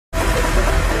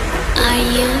Are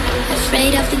you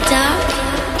afraid of the dark?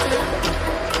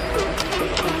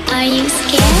 Are you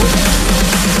scared?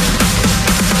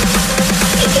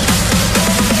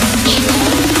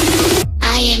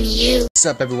 I am you. What's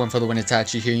up everyone,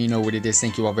 FTWitachi here, you know what it is.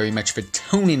 Thank you all very much for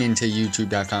tuning into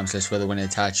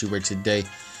youtube.com/FTWitachi, where today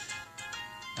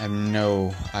I have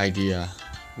no idea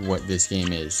what this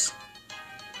game is.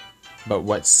 But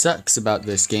what sucks about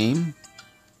this game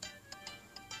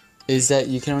is that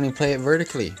you can only play it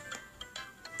vertically.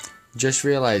 Just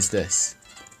realized this.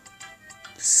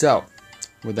 So,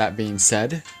 with that being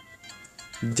said,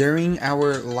 during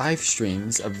our live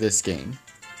streams of this game,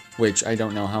 which I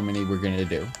don't know how many we're going to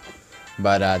do,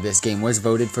 but this game was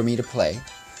voted for me to play,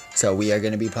 so we are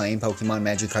going to be playing Pokemon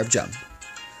Magikarp Jump.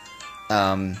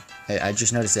 I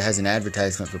just noticed it has an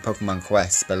advertisement for Pokemon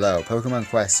Quest below. Pokemon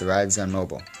Quest arrives on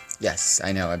mobile. Yes,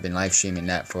 I know, I've been live streaming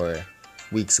that for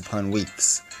weeks upon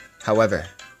weeks. However,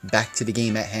 back to the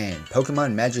game at hand,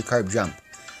 Pokemon Magikarp Jump.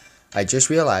 I just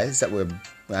realized that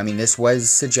this was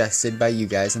suggested by you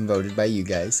guys and voted by you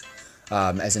guys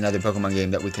as another Pokemon game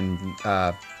that we can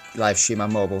live stream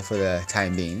on mobile for the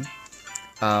time being.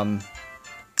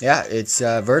 Yeah, it's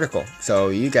vertical, so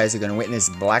you guys are going to witness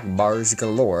black bars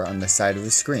galore on the side of the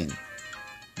screen.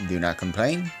 Do not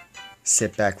complain,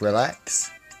 sit back, relax,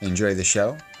 enjoy the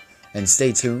show, and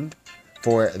stay tuned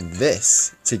for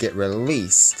this to get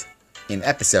released in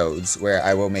episodes where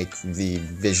I will make the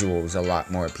visuals a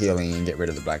lot more appealing and get rid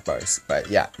of the black bars. But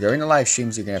yeah, during the live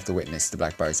streams you're going to have to witness the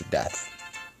black bars of death.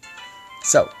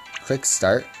 So, click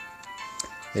start.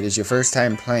 It is your first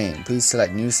time playing. Please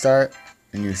select new start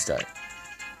and new start.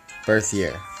 Birth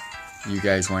year. You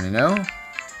guys want to know?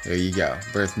 There you go.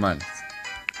 Birth month.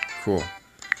 Cool.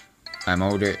 I'm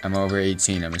over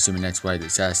 18. I'm assuming that's why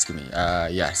it's asking me.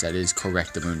 Yes, that is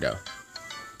correct, Mundo.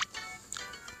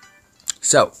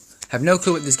 So, have no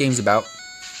clue what this game's about.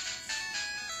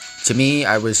 To me,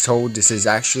 I was told this is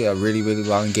actually a really, really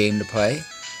long game to play.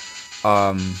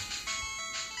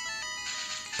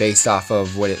 Based off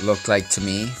of what it looked like to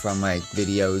me from like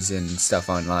videos and stuff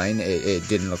online, it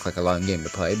didn't look like a long game to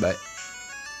play, but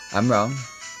I'm wrong.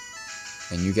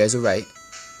 And you guys are right.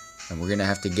 And we're gonna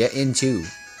have to get into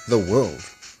the world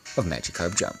of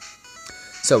Magikarp Jump.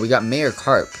 So we got Mayor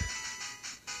Carp.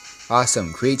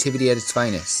 Awesome. Creativity at its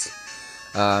finest.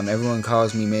 Everyone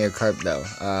calls me Mayor Carp though.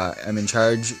 I'm in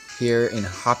charge here in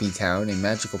Hoppy Town, a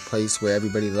magical place where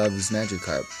everybody loves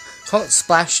Magikarp. Call it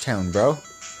Splash Town, bro.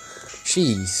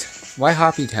 Jeez. Why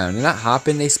Hoppy Town? They're not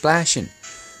hopping, they splashing.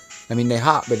 I mean, they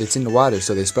hop, but it's in the water,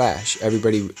 so they splash.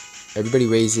 Everybody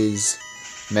raises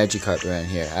Magikarp around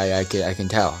here. I can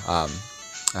tell.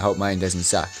 I hope mine doesn't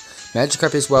suck.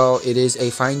 Magikarp is, well, it is a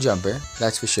fine jumper,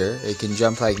 that's for sure. It can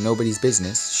jump like nobody's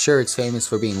business. Sure, it's famous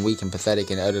for being weak and pathetic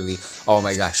and utterly... Oh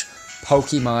my gosh.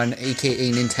 Pokemon,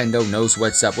 aka Nintendo, knows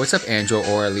what's up. What's up, Angel,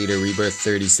 Aura Leader, Rebirth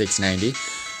 3690?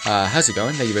 How's it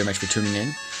going? Thank you very much for tuning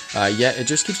in. Yeah, it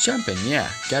just keeps jumping. Yeah,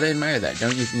 gotta admire that.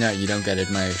 Don't you? No, you don't gotta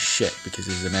admire shit because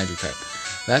this is a Magikarp.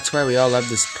 That's why we all love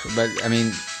this. But I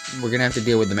mean, we're gonna have to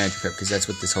deal with the Magikarp because that's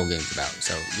what this whole game's about.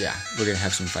 So yeah, we're gonna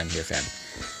have some fun here, fam.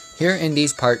 Here in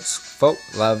these parts, folk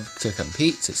love to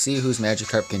compete to see whose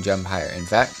Magikarp can jump higher. In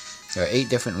fact, there are 8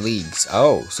 different leagues.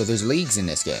 Oh, so there's leagues in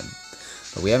this game.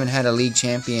 But we haven't had a league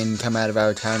champion come out of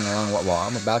our town in a long while. Well,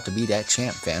 I'm about to be that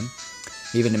champ, fam.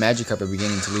 Even the Magikarp are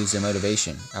beginning to lose their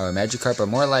motivation. Our Magikarp are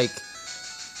more like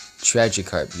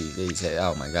Tragikarp these days.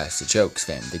 Oh my gosh, the jokes,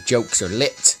 fam. The jokes are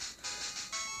lit.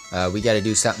 We gotta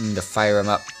do something to fire them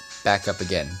up, back up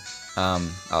again.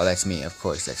 Oh, that's me. Of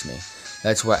course, that's me.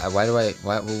 That's why.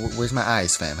 Where's my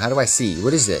eyes, fam? How do I see?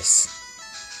 What is this?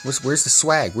 Where's the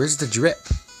swag? Where's the drip?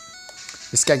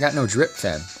 This guy got no drip,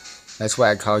 fam. That's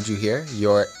why I called you here.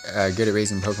 You're good at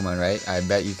raising Pokemon, right? I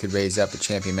bet you could raise up a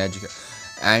champion Magikarp.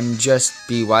 I'm just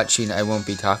be watching, I won't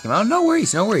be talking. Oh, no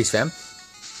worries, fam.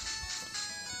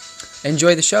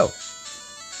 Enjoy the show.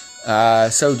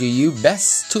 So do you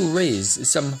best to raise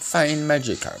some fine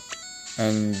Magikarp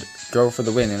and go for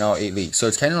the win in all 8 leagues. So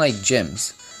it's kind of like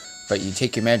gyms, but you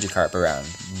take your Magikarp around.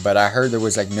 But I heard there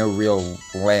was like no real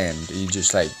land. You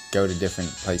just like go to different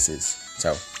places.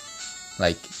 So,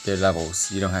 like, they're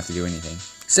levels. You don't have to do anything.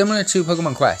 Similar to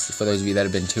Pokemon Quest, for those of you that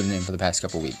have been tuning in for the past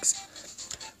couple weeks.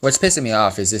 What's pissing me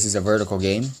off is this is a vertical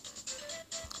game,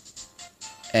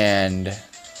 and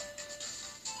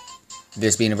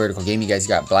this being a vertical game, you guys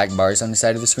got black bars on the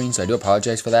side of the screen, so I do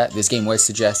apologize for that. This game was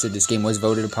suggested, this game was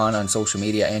voted upon on social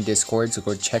media and Discord, so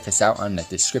go check us out on the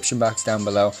description box down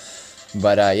below.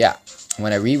 But yeah,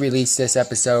 when I re-release this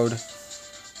episode,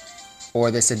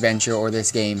 or this adventure, or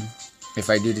this game, If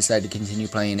I do decide to continue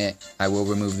playing it, I will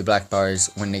remove the black bars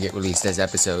when they get released as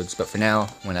episodes. But for now,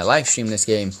 when I live stream this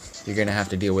game, you're going to have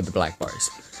to deal with the black bars.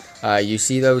 You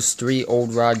see those 3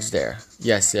 old rods there?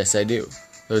 Yes, I do.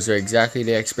 Those are exactly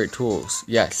the expert tools.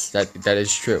 Yes, that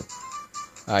is true.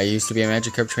 I used to be a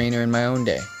Magikarp trainer in my own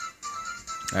day.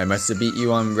 I must have beat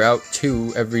you on Route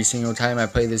 2 every single time I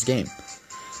play this game.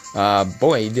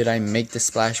 Boy, did I make the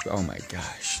splash. Oh my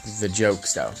gosh, the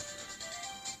jokes though.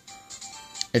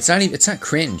 It's not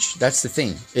cringe. That's the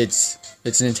thing. It's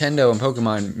Nintendo and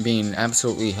Pokemon being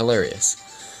absolutely hilarious.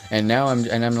 And now I'm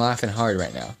laughing hard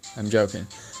right now. I'm joking.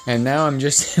 And now I'm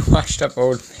just a washed up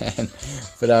old man.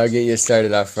 But I'll get you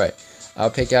started off right.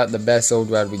 I'll pick out the best old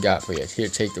rod we got for you. Here,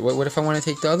 take the. What if I want to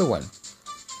take the other one?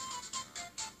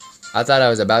 I thought I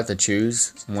was about to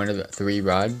choose one of the 3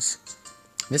 rods.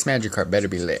 This Magikarp better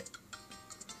be lit.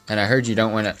 And I heard you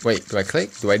don't want to... Wait, do I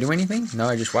click? Do I do anything? No,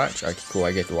 I just watch. Okay, cool,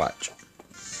 I get to watch.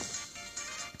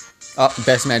 Oh,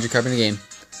 best Magikarp in the game.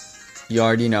 You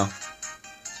already know.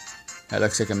 That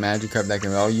looks like a Magikarp that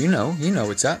can... Oh, you know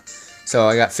what's up. So,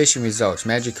 I got fishing results.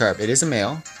 Magikarp, it is a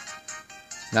male.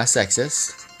 Not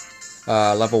sexist.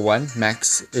 Level 1,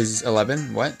 max is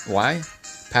 11. What? Why?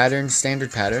 Pattern,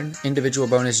 standard pattern. Individual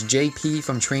bonus JP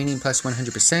from training plus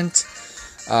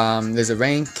 100%. There's a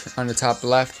rank on the top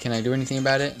left. Can I do anything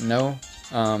about it? No.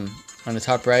 On the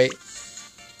top right,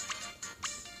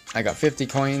 I got 50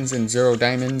 coins and 0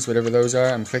 diamonds, whatever those are.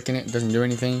 I'm clicking it. Doesn't do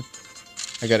anything.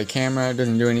 I got a camera.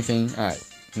 Doesn't do anything. Alright,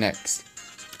 next.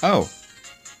 Oh.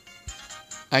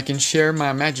 I can share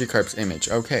my Magikarp's image.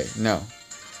 Okay, no.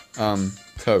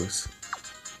 Close.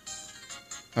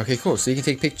 Okay, cool. So you can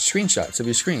take screenshots of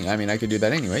your screen. I mean, I could do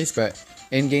that anyways, but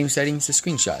in-game settings, the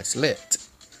screenshots. Lit.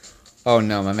 Oh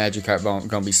no, my Magikarp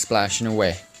gonna be splashing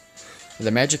away. The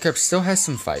Magikarp still has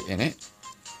some fight in it.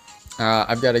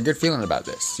 I've got a good feeling about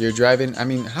this. You're driving... I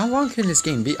mean, how long can this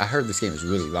game be? I heard this game is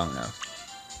really long now.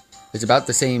 It's about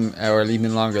the same, or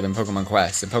even longer than Pokemon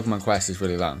Quest. And Pokemon Quest is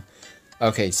really long.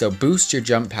 Okay, so boost your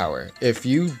jump power. If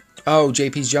you... Oh,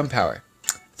 JP's jump power. I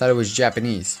thought it was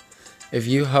Japanese. If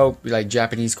you hope, like,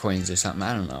 Japanese coins or something,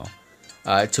 I don't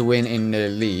know. To win in the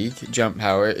league, jump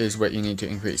power is what you need to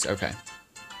increase. Okay.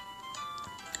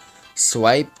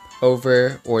 Swipe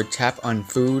over or tap on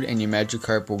food and your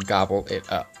Magikarp will gobble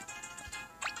it up.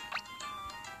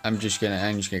 I'm just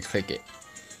gonna click it.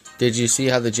 Did you see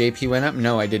how the JP went up?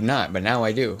 No, I did not, but now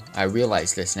I do. I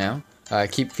realize this now.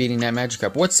 Keep feeding that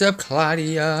Magikarp. What's up,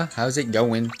 Claudia? How's it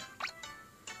going?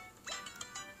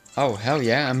 Oh, hell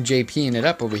yeah, I'm JPing it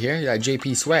up over here.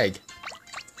 JP swag.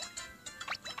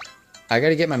 I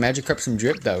gotta get my Magikarp some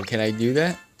drip, though. Can I do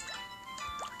that?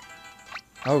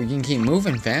 Oh, you can keep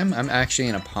moving, fam. I'm actually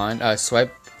in a pond.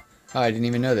 Swipe. Oh, I didn't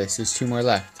even know this. There's 2 more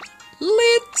left.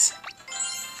 Lit!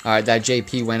 Alright, that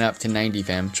JP went up to 90,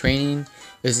 fam. Training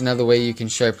is another way you can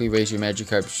sharply raise your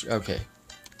Magikarp. Okay.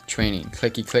 Training.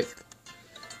 Clicky click.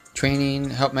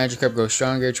 Training. Help Magikarp grow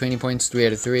stronger. Training points 3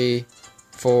 out of 3.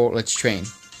 Full. Let's train.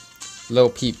 Lil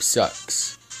Peep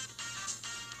sucks.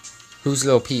 Who's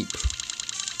Lil Peep?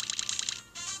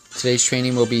 Today's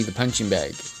training will be the punching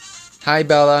bag. Hi,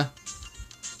 Bella.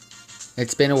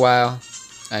 It's been a while.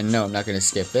 I know I'm not going to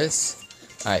skip this.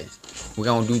 Alright. We're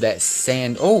going to do that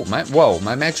sand. Oh, my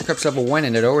Magikarp's level 1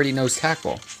 and it already knows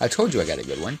tackle. I told you I got a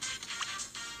good one.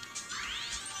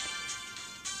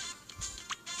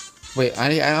 Wait,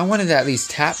 I wanted to at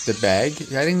least tap the bag.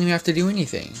 I didn't even have to do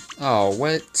anything. Oh,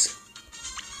 what?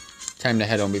 Time to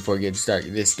head home before it gets dark.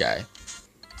 This guy.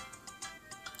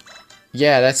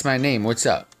 Yeah, that's my name. What's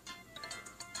up?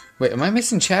 Wait, am I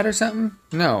missing chat or something?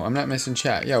 No, I'm not missing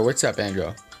chat. Yo, what's up,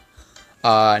 Andrew?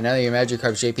 Now that your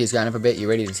Magikarp's JP has gone up a bit, you're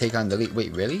ready to take on the lead.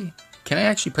 Wait, really? Can I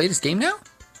actually play this game now?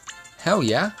 Hell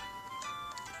yeah.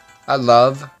 I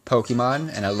love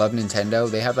Pokemon and I love Nintendo.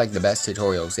 They have like the best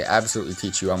tutorials. They absolutely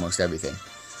teach you almost everything.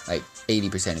 Like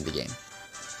 80% of the game.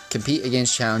 Compete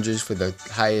against challengers for the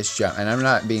highest jump. And I'm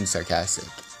not being sarcastic.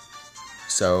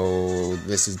 So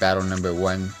this is battle number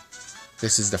 1.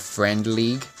 This is the Friend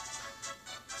League.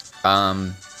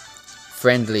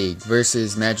 Friend League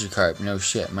versus Magikarp. No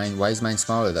shit. Why is mine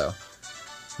smaller though?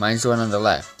 Mine's the one on the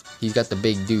left. He's got the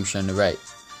big douche on the right.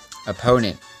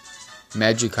 Opponent.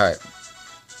 Magikarp.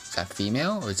 Is that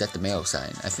female or is that the male sign?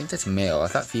 I think that's male. I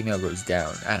thought female goes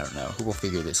down. I don't know. Who will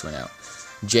figure this one out?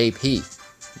 JP.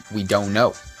 We don't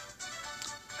know.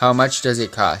 How much does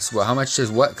it cost? Well, how much does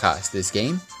what cost? This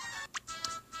game?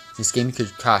 This game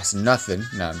could cost nothing.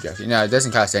 No, I'm joking. No, it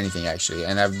doesn't cost anything actually.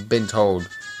 And I've been told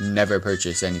never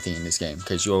purchase anything in this game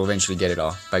because you'll eventually get it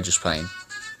all by just playing.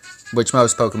 Which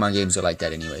most Pokemon games are like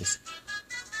that anyways.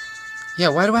 Yeah,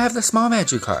 why do I have the small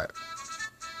Magikarp?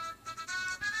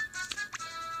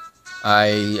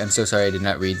 I am so sorry I did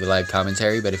not read the live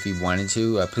commentary, but if you wanted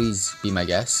to, please be my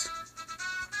guest.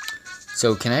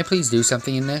 So, can I please do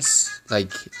something in this?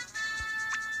 Like,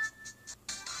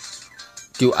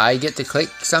 do I get to click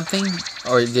something?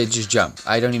 Or did it just jump?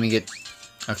 I don't even get...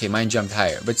 Okay, mine jumped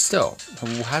higher. But still,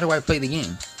 how do I play the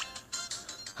game?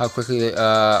 How quickly...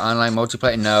 online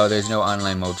multiplayer? No, there's no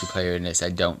online multiplayer in this, I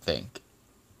don't think.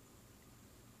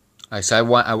 Alright, so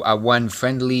I won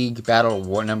Friend League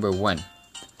Battle number 1.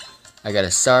 I got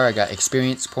a star, I got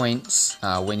experience points.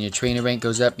 When your trainer rank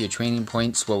goes up, your training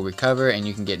points will recover and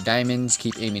you can get diamonds.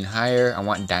 Keep aiming higher. I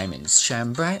want diamonds.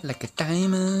 Shine bright like a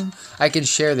diamond. I can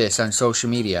share this on social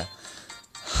media.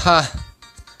 Ha!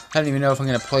 I don't even know if I'm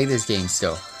going to play this game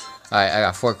still. Alright, I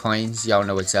got 4 coins. Y'all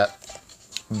know what's up.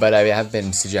 But I have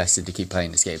been suggested to keep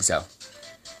playing this game, so...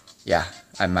 Yeah,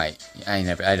 I might. I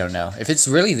don't know. If it's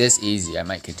really this easy, I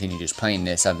might continue just playing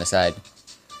this on the side.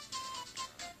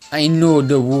 I know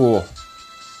the war.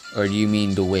 Or do you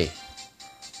mean the way?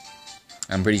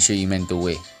 I'm pretty sure you meant the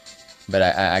way. But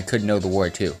I could know the war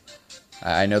too.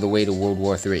 I know the way to World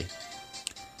War III.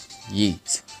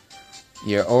 Yeet.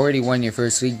 You already won your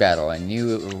first league battle. I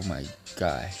knew it. Oh my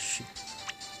gosh.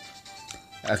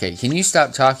 Okay, can you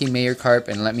stop talking, Magikarp,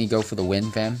 and let me go for the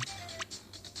win, fam?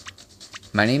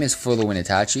 My name is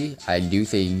FTWitachi. I do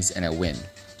things and I win.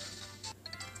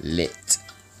 Lit.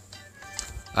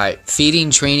 Alright,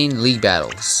 feeding, training, league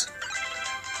battles.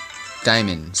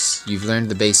 Diamonds. You've learned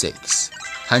the basics.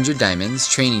 100 diamonds.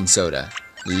 Training soda.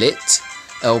 Lit.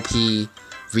 LP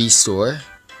restore.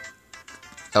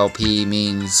 LP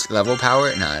means level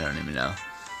power? No, I don't even know.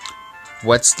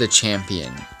 What's the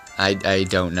champion? I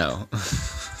don't know.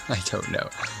 I don't know.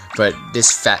 But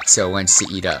this fatso wants to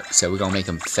eat up, so we're gonna make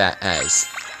him fat as.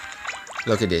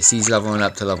 Look at this. He's leveling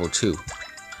up to level 2.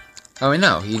 Oh,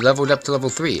 no, he leveled up to level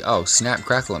 3. Oh, snap,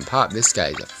 crackle, and pop. This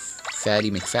guy's a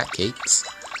fatty McFat cakes.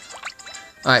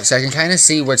 Alright, so I can kind of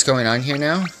see what's going on here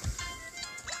now.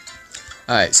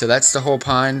 Alright, so that's the whole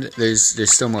pond. There's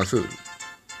still more food.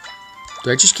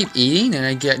 Do I just keep eating and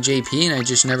I get JP and I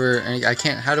just never... I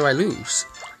can't... How do I lose?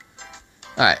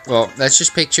 Alright, well, let's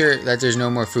just picture that there's no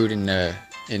more food in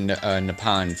the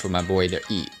pond for my boy to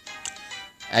eat.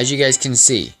 As you guys can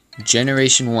see...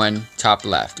 Generation 1, top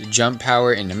left. Jump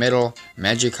power in the middle.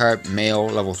 Magikarp, male,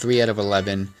 level 3 out of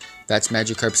 11. That's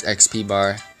Magikarp's XP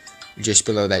bar. Just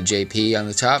below that JP on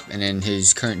the top. And then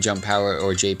his current jump power,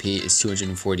 or JP, is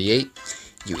 248.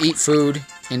 You eat food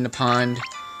in the pond.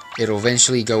 It'll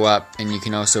eventually go up. And you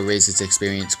can also raise its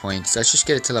experience points. Let's just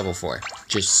get it to level 4.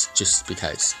 Just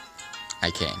because. I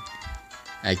can.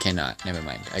 I cannot. Never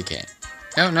mind. I can.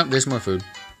 Oh, no, there's more food.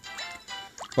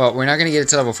 Well, we're not going to get it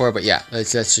to level 4, but yeah,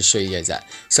 let's just show you guys that.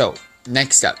 So,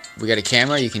 next up, we got a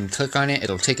camera. You can click on it.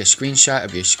 It'll take a screenshot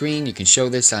of your screen. You can show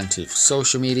this onto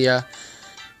social media.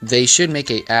 They should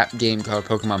make a app game called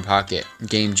Pokemon Pocket.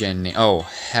 Game Gen name. Oh,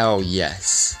 hell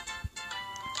yes.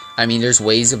 I mean, there's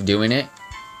ways of doing it.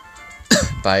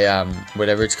 By,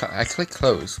 whatever it's called. I click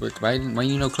close. Why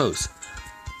you know close?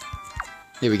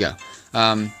 Here we go.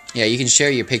 Yeah, you can share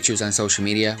your pictures on social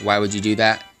media. Why would you do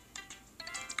that?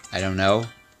 I don't know.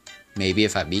 Maybe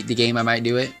if I beat the game, I might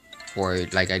do it. Or,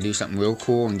 like, I do something real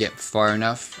cool and get far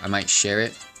enough, I might share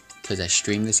it. Because I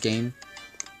stream this game.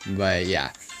 But,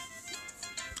 yeah.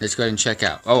 Let's go ahead and check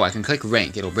out. Oh, I can click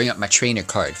rank. It'll bring up my trainer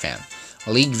card, fam.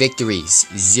 League victories,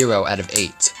 0 out of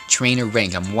 8. Trainer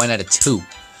rank, I'm 1 out of 2.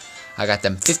 I got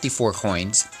them 54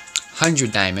 coins.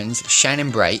 100 diamonds,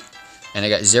 shining bright. And I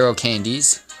got 0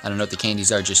 candies. I don't know what the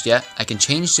candies are just yet. I can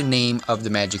change the name of the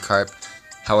Magikarp.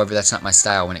 However, that's not my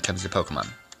style when it comes to Pokemon.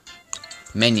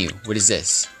 Menu. What is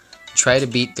this? Try to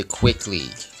beat the Quick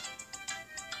League.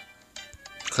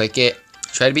 Click it.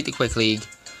 Try to beat the Quick League.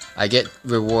 I get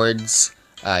rewards.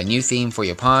 New theme for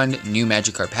your pond. New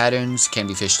Magikarp patterns. Can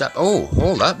be fished up. Oh,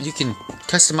 hold up. You can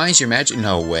customize your magic.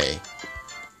 No way.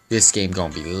 This game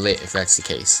gonna be lit if that's the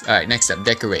case. Alright, next up.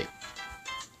 Decorate.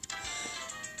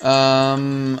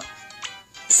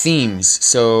 Themes.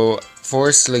 So,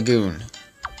 Forest Lagoon.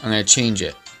 I'm gonna change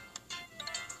it.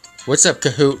 What's up,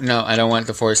 Kahoot? No, I don't want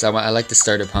the forest. I like the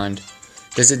starter pond.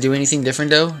 Does it do anything different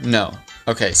though? No.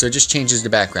 Okay, so it just changes the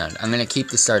background. I'm gonna keep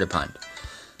the starter pond.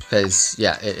 Because,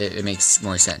 yeah, it makes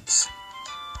more sense.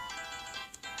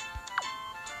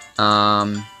 How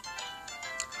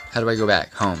do I go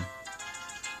back? Home.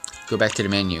 Go back to the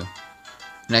menu.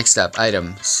 Next up,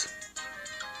 items.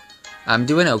 I'm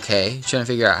doing okay. Trying to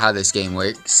figure out how this game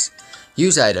works.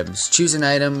 Use items. Choose an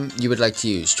item you would like to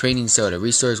use. Training soda.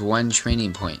 Restores 1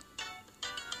 training point.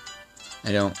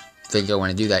 I don't think I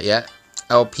want to do that yet.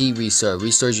 LP restore.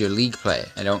 Restores your league play.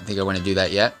 I don't think I want to do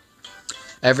that yet.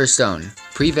 Everstone.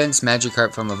 Prevents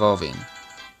Magikarp from evolving.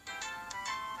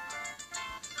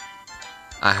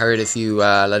 I heard if you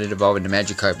let it evolve into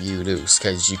Magikarp, you lose,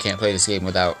 because you can't play this game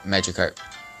without Magikarp.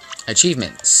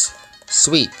 Achievements.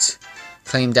 Sweet.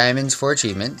 Claim diamonds for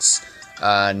achievements.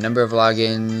 Number of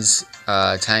logins.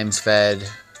 Times fed.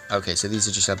 Okay, so these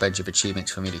are just a bunch of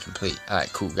achievements for me to complete.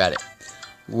 Alright, cool, got it.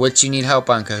 What you need help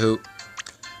on, Kahoot?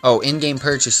 Oh, in-game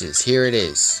purchases. Here it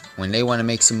is. When they want to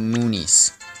make some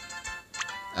moonies.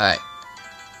 Alright.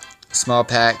 Small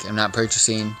pack, I'm not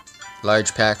purchasing.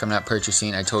 Large pack, I'm not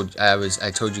purchasing. I told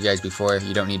you guys before,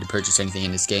 you don't need to purchase anything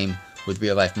in this game with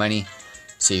real life money,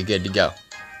 so you're good to go.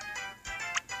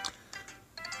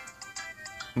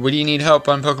 What do you need help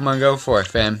on Pokemon Go for,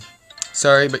 fam?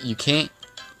 Sorry, but you can't.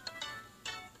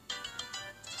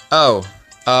 Oh,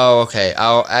 okay.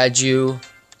 I'll add you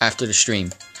after the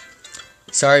stream.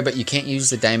 Sorry, but you can't use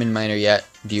the diamond miner yet.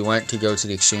 Do you want to go to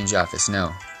the exchange office?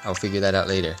 No. I'll figure that out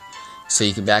later. So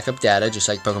you can back up data, just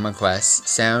like Pokemon Quest.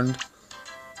 Sound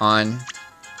on.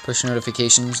 Push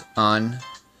notifications on.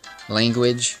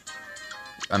 Language.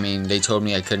 I mean, they told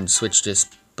me I couldn't switch this,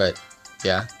 but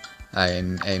yeah.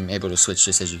 I'm able to switch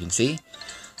this, as you can see.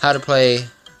 How to play.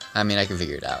 I mean, I can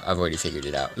figure it out. I've already figured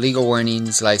it out. Legal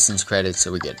warnings, license credits,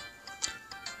 so we're good.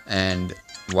 And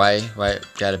why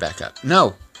gotta back up?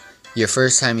 No! Your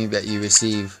first time that you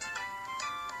receive,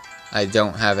 I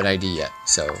don't have an ID yet,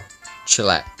 so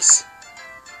chillax.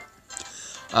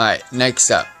 Alright,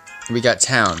 next up, we got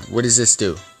town. What does this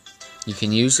do? You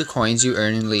can use the coins you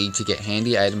earn in League to get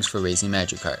handy items for raising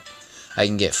Magikarp. I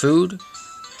can get food.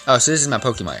 Oh, so this is my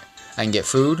Pokemon. I can get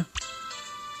food.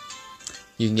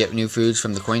 You can get new foods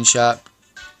from the coin shop.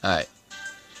 Alright.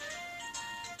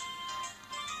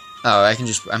 Oh,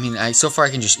 so far I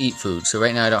can just eat food. So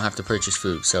right now I don't have to purchase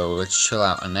food. So let's chill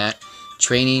out on that.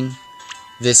 Training.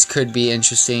 This could be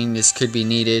interesting. This could be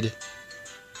needed.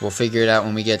 We'll figure it out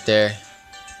when we get there.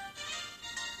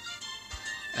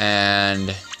 And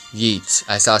yeets.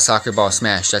 I saw soccer ball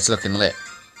smash. That's looking lit.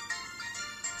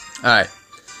 Alright.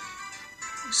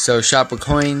 So shop with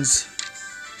coins.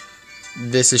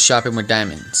 This is shopping with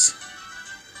diamonds.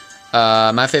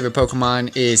 My favorite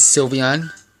Pokemon is Sylveon.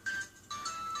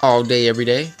 All day, every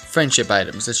day. Friendship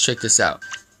items. Let's check this out.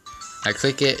 I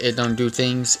click it. It don't do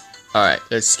things. Alright,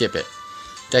 let's skip it.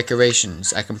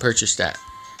 Decorations. I can purchase that.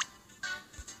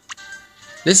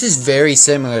 This is very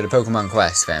similar to Pokemon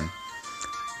Quest, fam.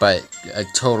 But a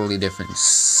totally different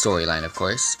storyline, of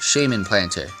course. Shaman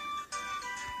Planter.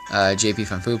 JP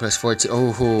from food plus 14.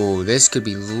 Oh, this could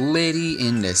be litty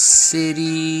in the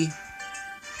city.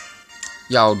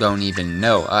 Y'all don't even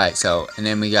know. Alright, so, and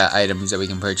then we got items that we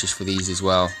can purchase for these as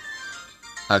well.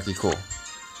 Okay, cool.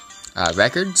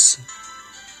 Records.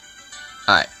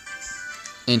 Alright.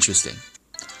 Interesting.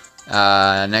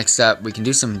 Next up, we can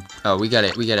do some, oh, we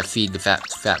gotta feed the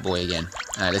fat boy again.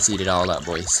 Alright, let's eat it all up,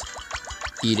 boys.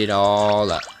 Eat it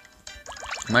all up.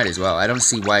 Might as well. I don't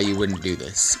see why you wouldn't do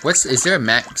this. Is there a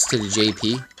max to the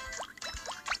JP?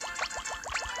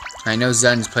 I know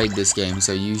Zun's played this game,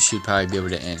 so you should probably be able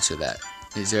to answer that.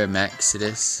 Is there a max to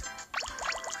this?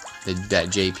 That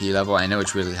JP level? I know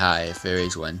it's really high, if there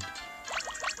is one.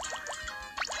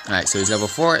 Alright, so he's level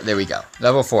 4. There we go.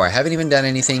 Level 4. I haven't even done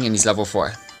anything, and he's level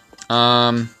 4.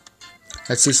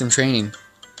 Let's do some training.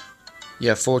 You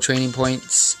have full training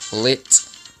points. Lit.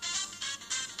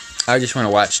 I just want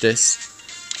to watch this.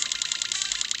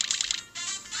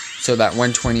 So that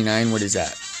 129, what is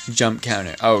that? Jump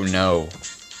counter. Oh no.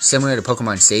 Similar to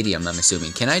Pokemon Stadium, I'm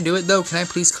assuming. Can I do it though? Can I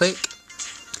please click?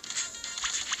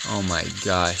 Oh my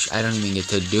gosh. I don't even get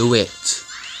to do it.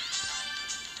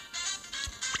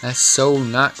 That's so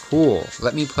not cool.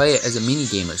 Let me play it as a mini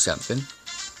game or something.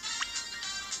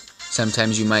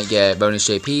 Sometimes you might get bonus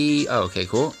JP. Oh, okay,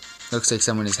 cool. Looks like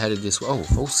someone is headed this way.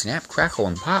 Oh, snap, crackle,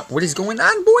 and pop. What is going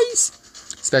on, boys?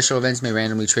 Special events may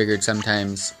randomly triggered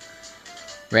sometimes.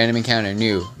 Random encounter,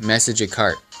 new. Message a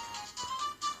cart.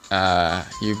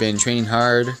 You've been training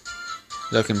hard.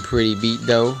 Looking pretty beat,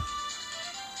 though.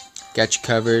 Got you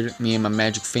covered. Me and my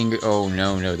magic finger. Oh,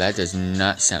 no, that does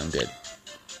not sound good.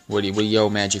 What are your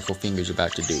magical fingers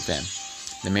about to do, fam?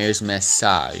 The mayor's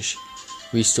massage.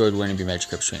 Restored one of your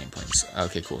Magikarp's training points.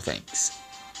 Okay, cool, thanks.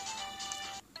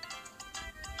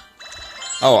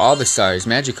 Oh, all the stars.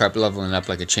 Magikarp leveling up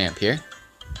like a champ here.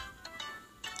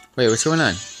 Wait, what's going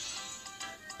on?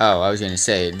 Oh, I was gonna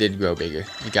say, it did grow bigger.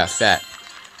 It got fat.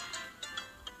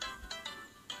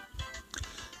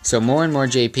 So more and more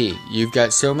JP. You've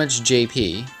got so much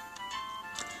JP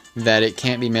that it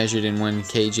can't be measured in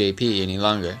 1k JP any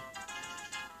longer.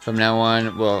 From now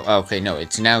on, well, okay, no,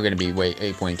 it's now going to be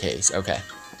 8.ks. Okay.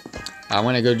 I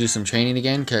want to go do some training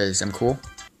again because I'm cool.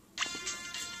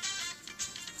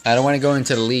 I don't want to go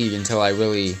into the league until I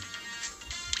really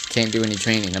Can't do any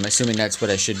training. I'm assuming that's what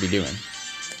I should be doing.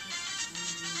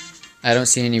 I don't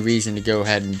see any reason to go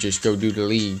ahead and just go do the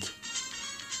league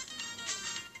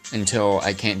until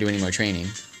I can't do any more training.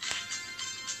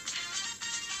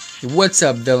 What's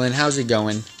up, villain? How's it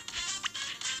going?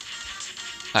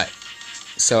 Alright.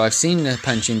 So I've seen the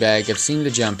punching bag. I've seen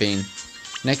the jumping.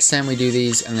 Next time we do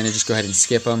these, I'm going to just go ahead and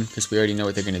skip them because we already know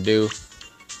what they're going to do.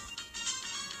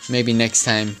 Maybe next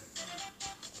time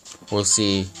we'll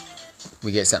see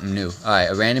we get something new.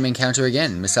 Alright, a random encounter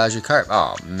again. Magikarp.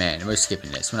 Oh man, we're skipping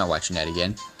this. We're not watching that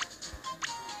again.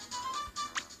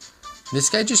 This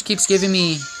guy just keeps giving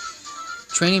me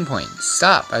training points.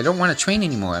 Stop. I don't want to train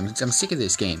anymore. I'm sick of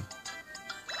this game.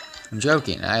 I'm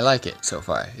joking. I like it so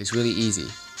far. It's really easy.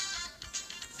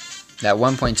 That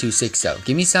 1.26 though.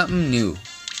 Give me something new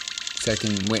so I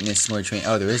can witness more training.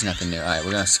 Oh, there is nothing new. Alright,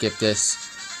 we're going to skip this.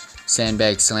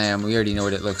 Sandbag slam. We already know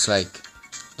what it looks like.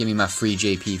 Give me my free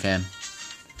JP, fam.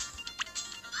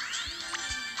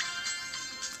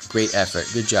 Great effort.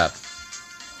 Good job.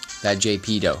 That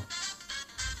JP though.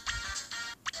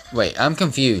 Wait, I'm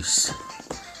confused.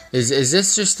 Is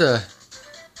this just a...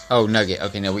 Oh, nugget.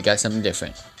 Okay, no, we got something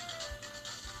different.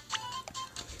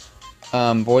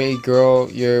 Boy, girl,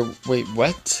 you're... Wait,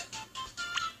 what?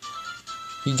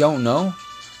 You don't know?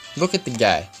 Look at the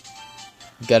guy.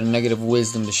 I've got a nugget of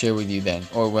wisdom to share with you then.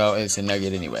 Or, well, it's a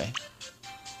nugget anyway.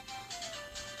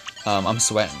 I'm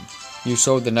sweating. You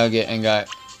sold the nugget and got...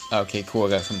 Okay, cool,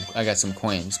 I got some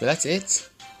coins. But that's it?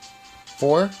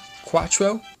 4?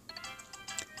 Quattro?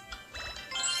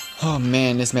 Oh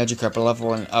man, this Magikarp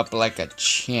leveling up like a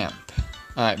champ.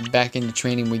 Alright, back into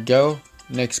training we go.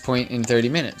 Next point in 30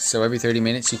 minutes. So every 30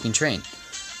 minutes you can train.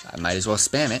 I might as well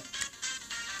spam it.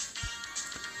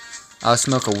 I'll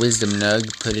smoke a wisdom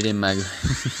nug, put it in my...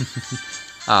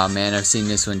 Oh man, I've seen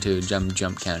this one too. Jump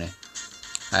counter.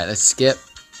 Alright, let's skip.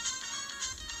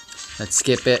 Let's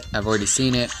skip it. I've already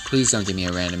seen it. Please don't give me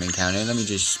a random encounter. Let me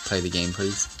just play the game,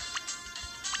 please.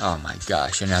 Oh my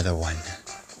gosh, another one.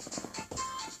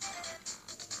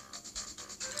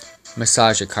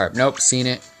 Magikarp. Nope, seen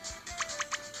it.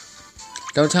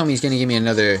 Don't tell me he's gonna give me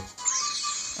another...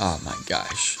 Oh my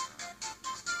gosh.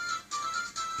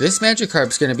 This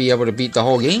Magikarp's gonna be able to beat the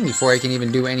whole game before I can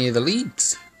even do any of the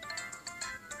leagues.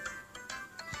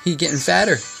 He's getting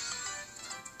fatter.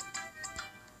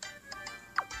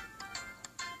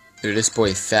 Dude, this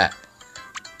boy's fat.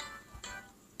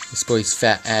 This boy's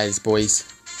fat as, boys.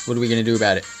 What are we gonna do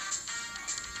about it?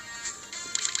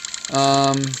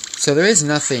 So there is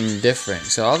nothing different.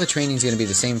 So all the training's gonna be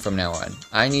the same from now on.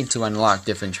 I need to unlock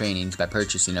different trainings by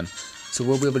purchasing them. So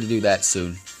we'll be able to do that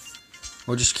soon.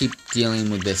 We'll just keep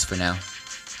dealing with this for now.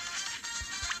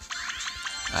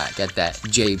 Alright, got that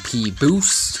JP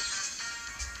boost.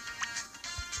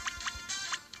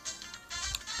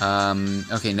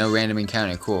 Okay, no random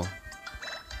encounter, cool.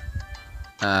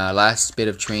 Last bit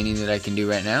of training that I can do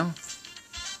right now.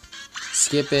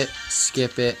 Skip it,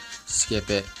 skip it, skip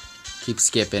it. Keep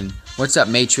skipping. What's up,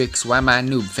 Matrix? Why am I a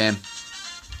noob, fam?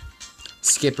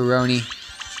 Skipperoni.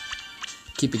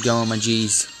 Keep it going, my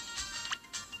G's.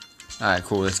 Alright,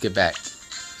 cool, let's get back.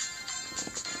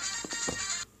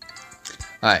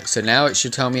 Alright, so now it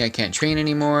should tell me I can't train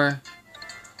anymore.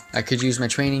 I could use my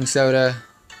training soda.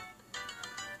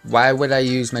 Why would I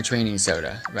use my training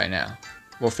soda right now?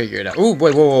 We'll figure it out. Ooh,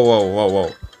 boy,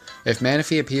 whoa. If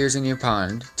Manaphy appears in your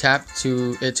pond, tap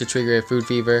to it to trigger a food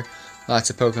fever.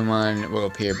 Lots of Pokemon will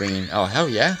appear bringing... Oh, hell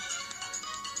yeah.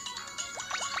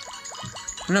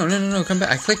 No, come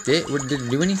back. I clicked it. Did it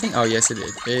do anything? Oh, yes, it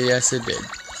did. Yes, it did.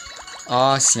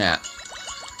 Aw, snap.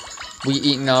 We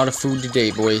eating all the food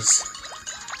today, boys.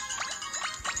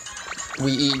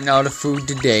 We eating all the food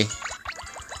today.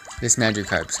 This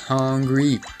Magikarp's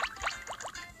hungry.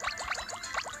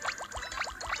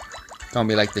 Gonna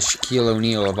be like the Shaquille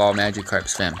O'Neal of all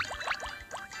Magikarps, fam.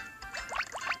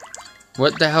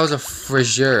 What the hell's a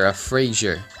Frazier? A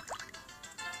Frazier?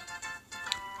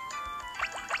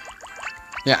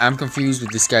 Yeah, I'm confused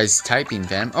with this guy's typing,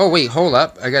 fam. Oh wait, hold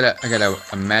up. I got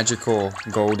a magical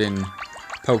golden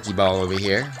Pokeball over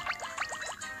here.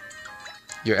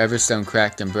 Your Everstone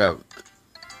cracked and broke.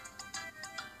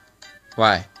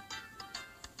 Why?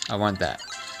 I want that.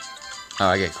 Oh,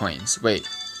 I get coins. Wait.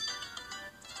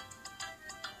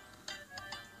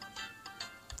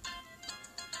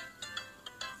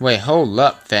 Wait, hold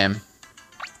up, fam.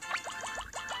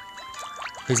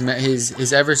 His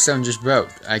Everstone just broke.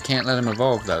 I can't let him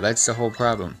evolve, though. That's the whole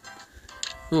problem.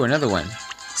 Ooh, another one.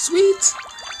 Sweet!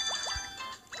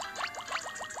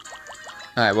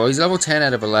 Alright, well, he's level 10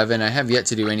 out of 11. I have yet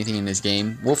to do anything in this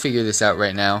game. We'll figure this out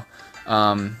right now.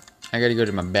 I gotta go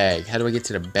to my bag. How do I get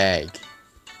to the bag?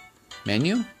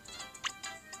 Menu?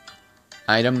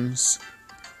 Items.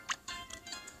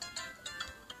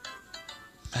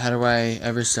 How do I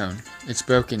Everstone? It's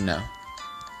broken now.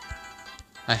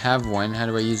 I have one. How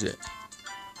do I use it?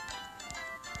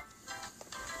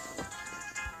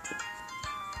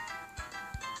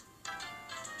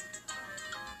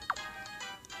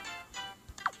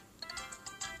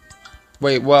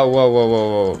 Wait,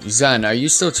 whoa. Zun, are you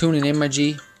still tuning in, my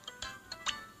G?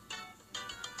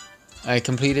 I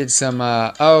completed some,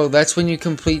 oh, that's when you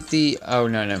complete the, oh,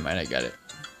 no, never mind, I got it.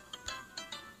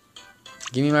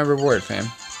 Give me my reward, fam.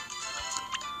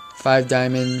 5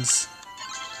 diamonds,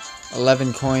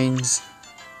 11 coins,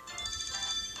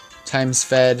 times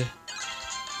fed,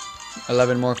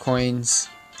 11 more coins.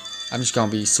 I'm just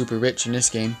gonna be super rich in this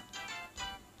game.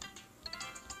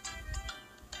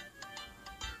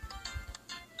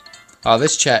 Oh,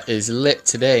 this chat is lit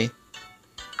today.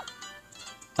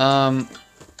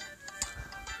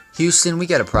 Houston, we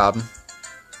got a problem.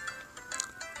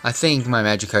 I think my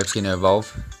Magikarp's gonna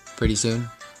evolve pretty soon.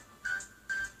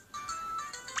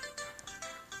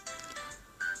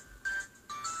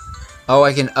 Oh,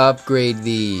 I can upgrade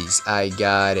these. I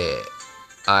got it.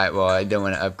 Alright, well, I don't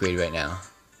want to upgrade right now.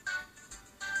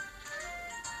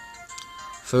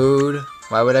 Food.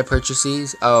 Why would I purchase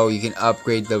these? Oh, you can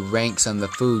upgrade the ranks on the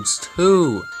foods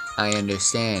too. I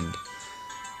understand.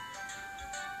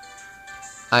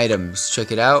 Items.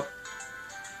 Check it out.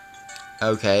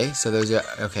 Okay, so those are...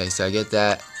 Okay, so I get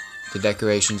that. The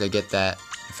decorations, I get that.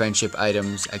 Friendship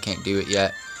items, I can't do it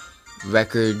yet.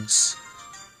 Records.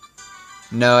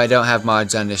 No, I don't have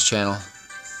mods on this channel.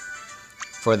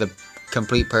 For the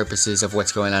complete purposes of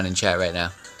what's going on in chat right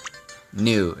now.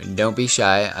 New. Don't be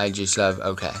shy. I just love...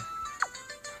 Okay.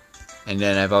 And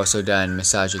then I've also done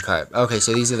Magikarp. Okay,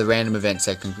 so these are the random events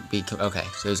that can be... Okay,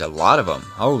 so there's a lot of them.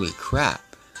 Holy crap.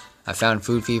 I found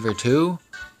Food Fever too.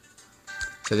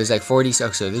 So there's like 40...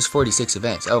 Oh, so there's 46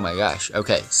 events. Oh my gosh.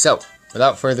 Okay, so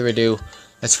without further ado,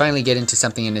 let's finally get into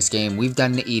something in this game. We've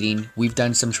done the eating. We've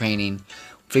done some training.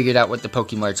 Figured out what the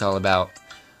Pokemart's all about.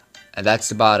 And that's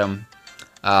the bottom.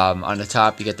 On the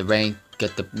top, you get the rank,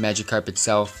 get the Magikarp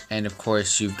itself, and of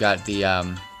course, you've got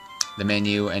the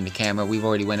menu and the camera. We've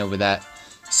already went over that.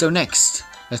 So next,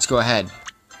 let's go ahead,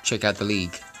 check out the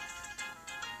league.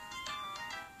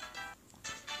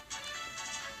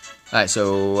 Alright,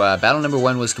 so battle number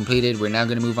 1 was completed. We're now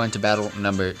going to move on to battle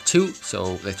number 2.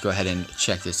 So let's go ahead and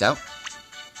check this out.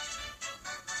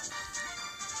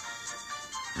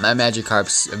 My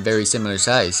Magikarp's a very similar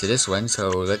size to this one,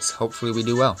 so hopefully we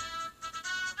do well.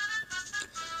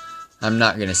 I'm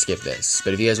not going to skip this,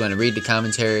 but if you guys want to read the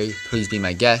commentary, please be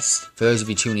my guest. For those of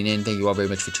you tuning in, thank you all very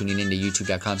much for tuning in to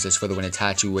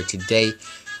youtube.com/FTWitachiPlays, where today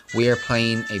we are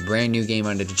playing a brand new game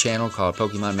under the channel called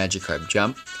Pokemon Magikarp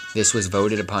Jump. This was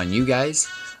voted upon you guys,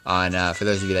 on for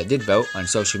those of you that did vote, on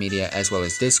social media as well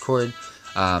as Discord.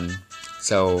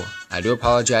 So I do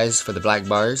apologize for the black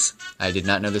bars. I did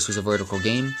not know this was a vertical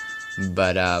game,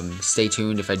 but stay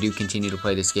tuned. If I do continue to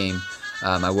play this game,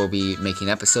 I will be making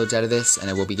episodes out of this, and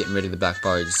I will be getting rid of the black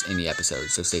bars in the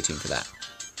episodes, so stay tuned for that.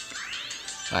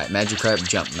 Alright, Magikarp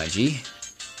Jump, my G.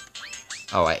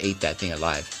 Oh, I ate that thing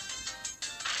alive.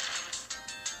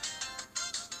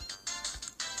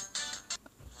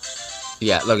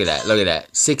 Yeah, look at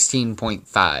that,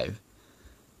 16.5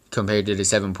 compared to the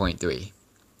 7.3.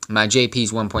 My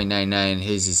JP's 1.99,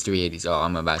 his is 380. Oh,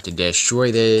 I'm about to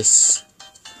destroy this.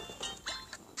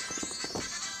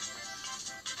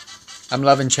 I'm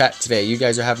loving chat today. You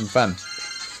guys are having fun.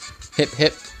 Hip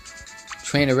hip.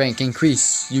 Trainer rank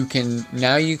increase.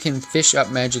 Now you can fish up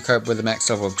Magikarp with a max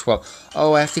level of 12.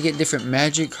 Oh, I have to get different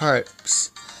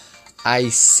Magikarps. I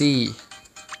see.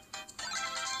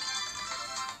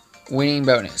 Winning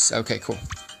bonus. Okay, cool.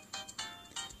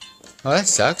 Oh, that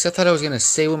sucks. I thought I was gonna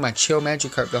stay with my chill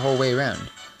Magikarp the whole way around.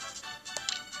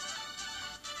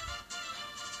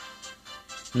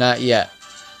 Not yet.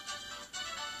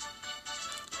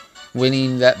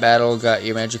 Winning that battle got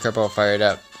your Magikarp all fired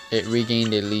up. It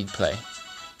regained a league play.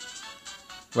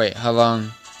 Wait, how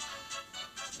long?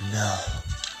 No.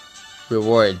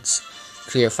 Rewards.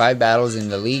 Clear 5 battles in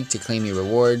the league to claim your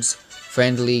rewards.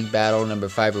 Friend League battle number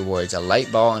 5 rewards. A light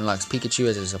ball unlocks Pikachu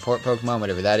as a support Pokemon,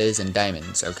 whatever that is, and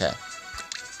diamonds. Okay.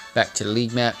 Back to the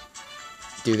league map.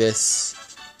 Do this.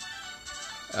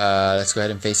 Let's go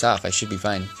ahead and face off. I should be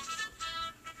fine.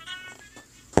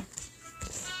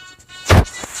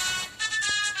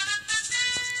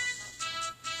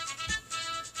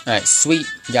 Alright, sweet.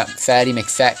 Got Fatty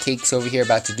McFatcakes over here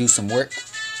about to do some work.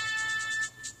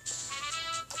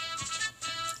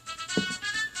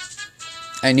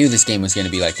 I knew this game was going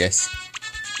to be like this.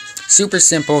 Super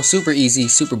simple, super easy,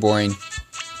 super boring.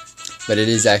 But it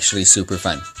is actually super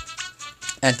fun.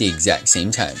 at the exact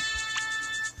same time.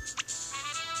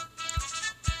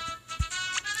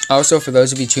 Also, for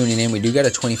those of you tuning in, we do got a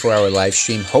 24-hour live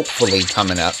stream hopefully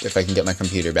coming up if I can get my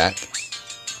computer back.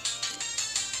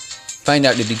 Find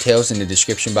out the details in the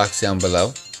description box down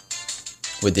below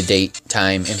with the date,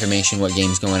 time, information, what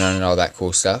game's going on, and all that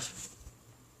cool stuff.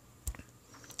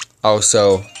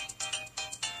 Also,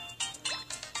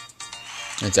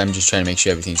 I'm just trying to make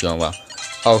sure everything's going well.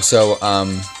 Also,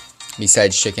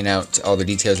 besides checking out all the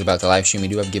details about the live stream, we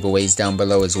do have giveaways down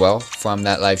below as well from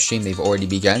that live stream. They've already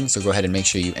begun, so go ahead and make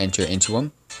sure you enter into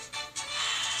them.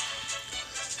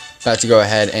 About to go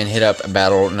ahead and hit up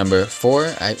battle number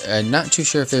 4. I'm not too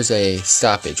sure if there's a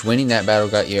stoppage. Winning that battle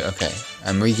got you... Okay,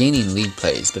 I'm regaining league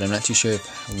plays, but I'm not too sure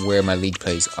where my league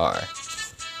plays are.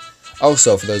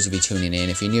 Also, for those of you tuning in,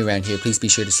 if you're new around here, please be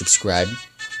sure to subscribe.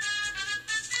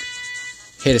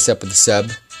 Hit us up with a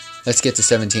sub. Let's get to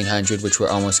 1700, which we're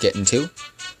almost getting to.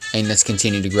 And let's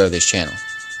continue to grow this channel.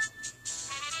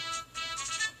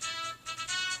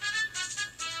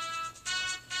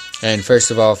 And first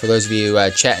of all, for those of you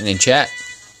chatting in chat,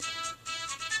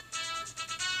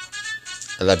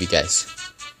 I love you guys.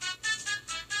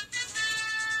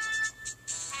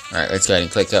 Alright, let's go ahead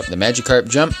and click up the Magikarp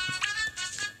jump.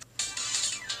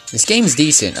 This game's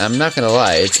decent, I'm not gonna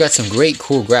lie. It's got some great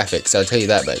cool graphics, I'll tell you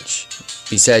that much.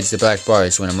 Besides the black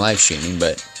bars when I'm live streaming,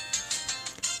 but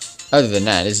other than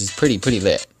that, this is pretty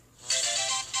lit.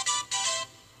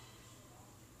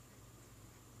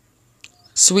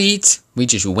 Sweet! We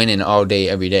just winning all day,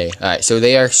 every day. Alright, so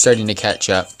they are starting to catch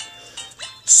up.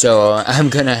 So I'm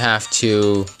gonna have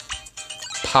to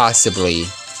possibly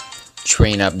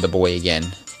train up the boy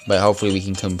again. But hopefully we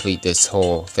can complete this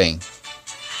whole thing.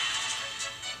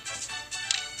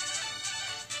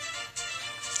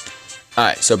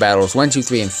 Alright, so battles 1, 2,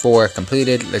 3, and 4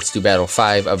 completed. Let's do battle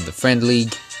 5 of the Friend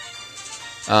League.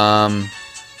 Yeah,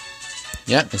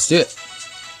 let's do it.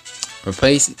 We're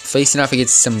facing off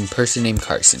against some person named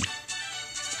Carson.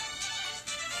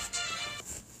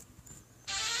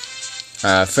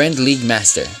 Friend League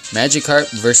Master. Magikarp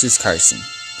versus Carson.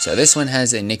 So this one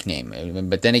has a nickname.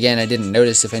 But then again, I didn't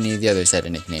notice if any of the others had a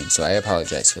nickname. So I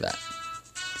apologize for that.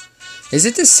 Is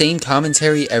it the same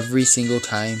commentary every single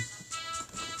time?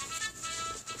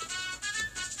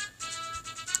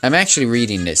 I'm actually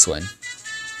reading this one.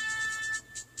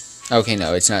 Okay,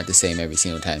 no, it's not the same every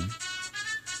single time.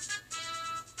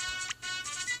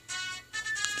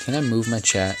 Can I move my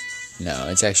chat? No,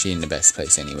 it's actually in the best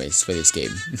place anyways for this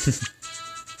game.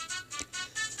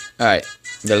 Alright,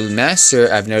 the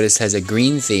Master I've noticed has a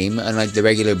green theme, unlike the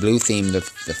regular blue theme the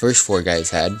first 4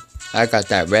 guys had. I got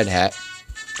that red hat.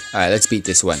 Alright, let's beat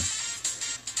this one.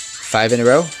 5 in a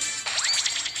row.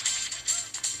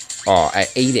 Oh, I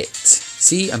ate it.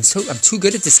 See, I'm too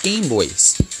good at this game,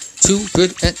 boys. Too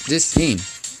good at this game.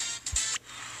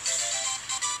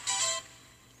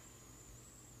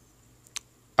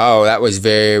 Oh, that was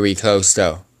very close,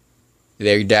 though.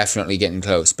 They're definitely getting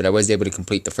close, but I was able to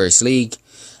complete the first league.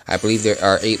 I believe there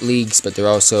are 8 leagues, but there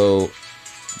are also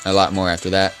a lot more after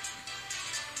that.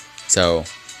 So,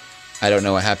 I don't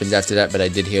know what happens after that, but I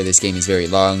did hear this game is very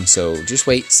long, so just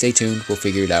wait, stay tuned, we'll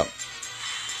figure it out.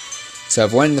 So,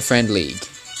 I've won the Friend League.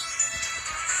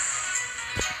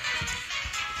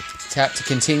 Tap to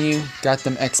continue, got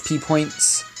them XP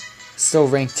points, still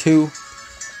rank 2.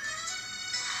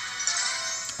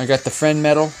 I got the friend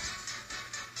medal.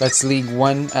 That's League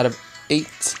 1 out of 8.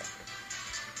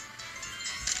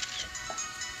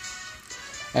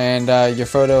 And your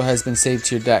photo has been saved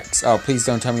to your Dex. Oh, please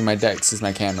don't tell me my Dex is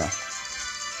my camera.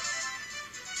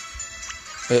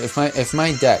 If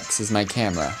my Dex is my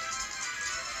camera,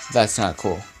 that's not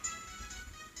cool.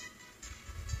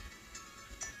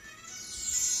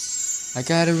 I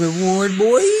got a reward,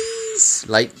 boys!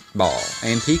 Light ball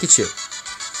and Pikachu.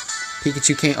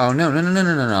 Pikachu can't... Oh, no.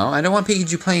 I don't want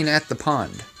Pikachu playing at the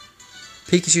pond.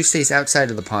 Pikachu stays outside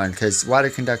of the pond, because water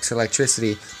conducts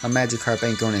electricity. A Magikarp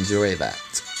ain't going to enjoy that.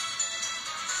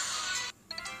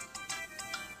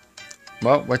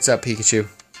 Well, what's up, Pikachu?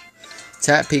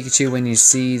 Tap Pikachu when you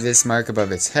see this mark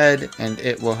above its head, and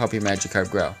it will help your Magikarp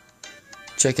grow.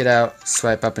 Check it out.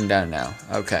 Swipe up and down now.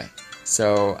 Okay.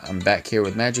 So, I'm back here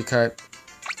with Magikarp.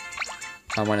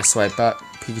 I want to swipe up.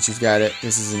 Pikachu's got it.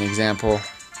 This is an example.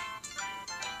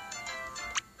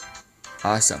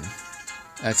 Awesome.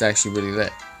 That's actually really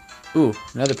lit. Ooh,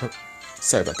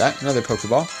 sorry about that. Another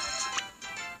Pokeball.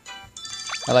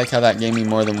 I like how that gave me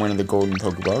more than one of the golden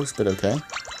Pokeballs, but okay.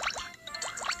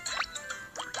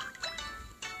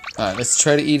 Alright, let's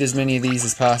try to eat as many of these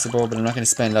as possible, but I'm not going to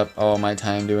spend up all my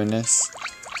time doing this.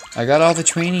 I got all the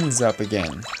trainings up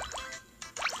again.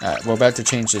 Alright, we're about to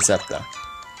change this up, though.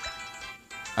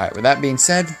 Alright, with that being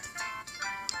said,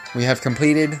 we have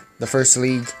completed the first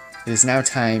league. It is now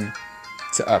time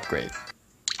to upgrade.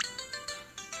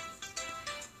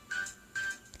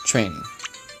 Training.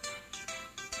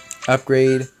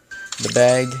 Upgrade the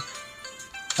bag.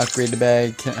 Upgrade the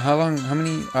bag. How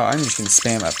many? Oh, I'm just gonna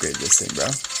spam upgrade this thing, bro.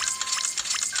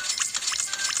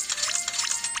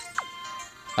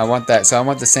 I want that. So I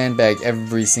want the sandbag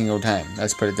every single time.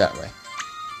 Let's put it that way.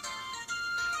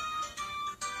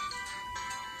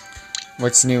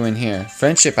 What's new in here?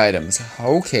 Friendship items.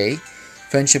 Okay.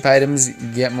 Friendship items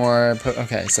get more.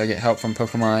 Okay, so I get help from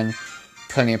Pokemon.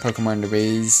 Plenty of Pokemon to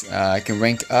raise. I can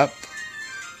rank up.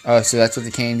 Oh, so that's what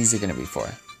the candies are going to be for.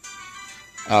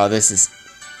 Oh, this is...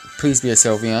 Please be a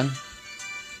Sylveon.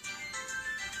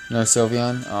 No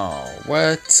Sylveon? Oh,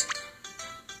 what?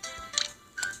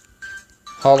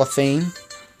 Hall of Fame.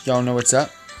 Y'all know what's up.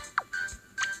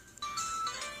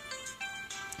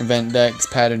 Event decks,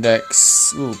 pattern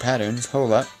decks. Ooh, patterns.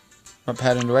 Hold up. What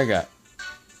pattern do I got?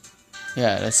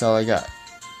 Yeah, that's all I got.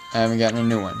 I haven't gotten a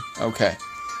new one. Okay.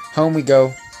 Home we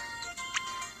go.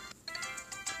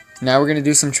 Now we're going to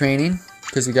do some training,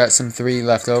 because we got some 3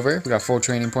 left over. We got full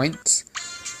training points.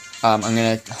 I'm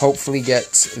going to hopefully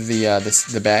get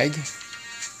the bag,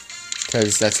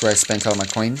 because that's where I spent all my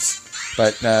coins.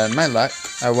 But my luck,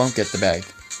 I won't get the bag.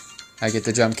 I get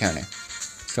the jump counter.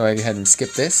 So I go ahead and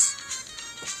skip this.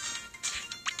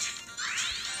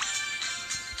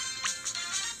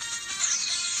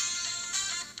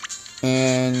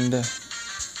 And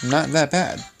not that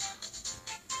bad.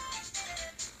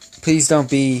 Please don't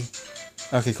be...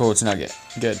 Okay, cool, it's a nugget.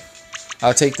 Good.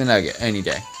 I'll take the nugget any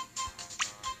day.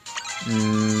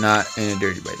 Not in a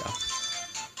dirty way, though.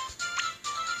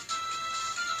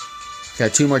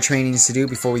 Got 2 more trainings to do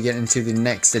before we get into the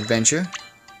next adventure.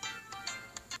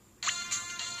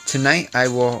 Tonight,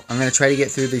 I'm going to try to get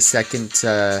through the second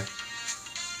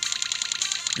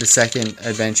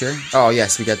adventure. Oh,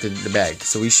 yes, we got the bag.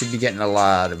 So we should be getting a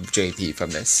lot of JP from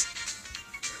this.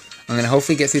 I'm going to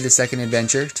hopefully get through the second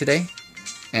adventure today,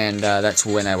 and that's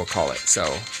when I will call it, so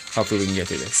hopefully we can get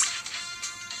through this.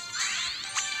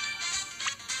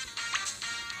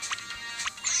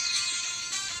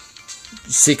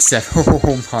 Six, 7,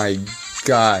 oh my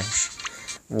gosh.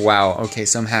 Wow, okay,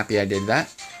 so I'm happy I did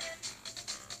that.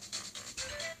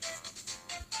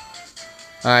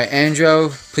 Alright, Andrew,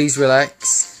 please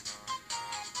relax.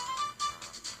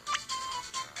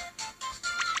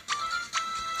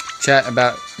 Chat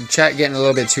getting a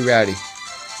little bit too rowdy.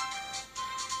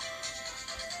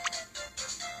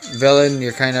 Villain,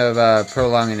 you're kind of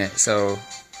prolonging it, so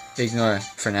ignore it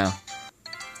for now.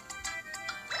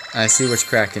 I see what's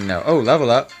cracking now. Oh,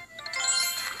 level up.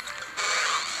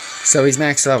 So he's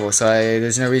max level, so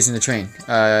there's no reason to train.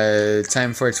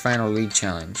 Time for its final league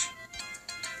challenge.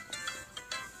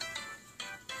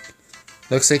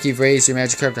 Looks like you've raised your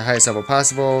Magikarp to the highest level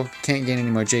possible. Can't gain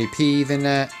any more JP than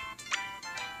that.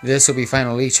 This will be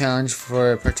final league challenge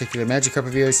for a particular Magikarp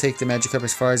of yours. Take the Magikarp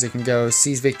as far as it can go.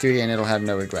 Seize victory and it'll have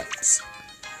no regrets.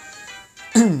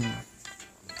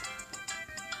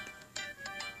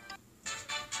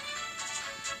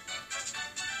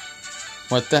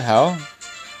 What the hell?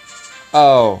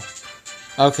 Oh.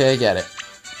 Okay, I get it.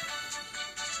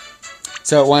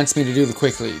 So it wants me to do the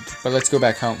quick league. But let's go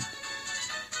back home.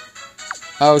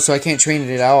 Oh, so I can't train it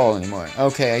at all anymore.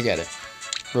 Okay, I get it.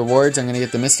 Rewards, I'm going to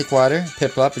get the Mystic Water.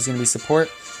 Piplup is going to be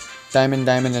support. Diamond,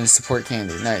 and a support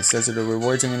candy. Nice, those are the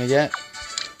rewards I'm going to get.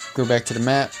 Go back to the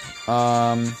map.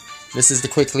 This is the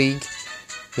quick league.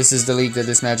 This is the league that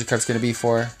this Magikarp's going to be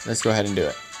for. Let's go ahead and do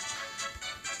it.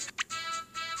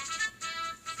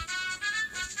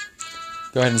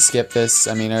 Go ahead and skip this.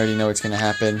 I mean, I already know what's going to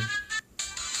happen.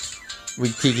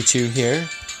 With Pikachu here.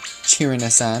 Cheering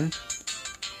us on.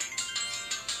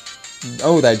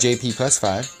 Oh, that JP plus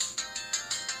 5.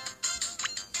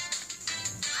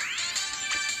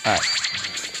 Alright.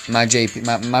 My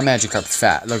Magikarp's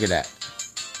fat. Look at that.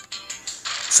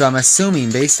 So I'm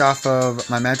assuming, based off of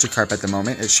my Magikarp at the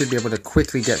moment, it should be able to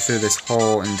quickly get through this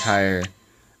whole entire,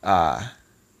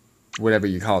 whatever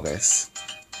you call this.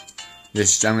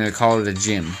 I'm going to call it a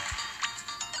gym.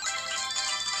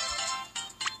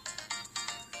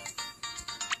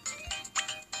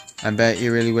 I bet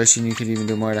you're really wishing you could even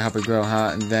do more to help it grow,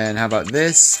 huh? And then, how about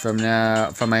this? From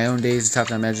my own days of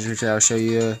top-down Magikarp, I'll show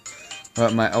you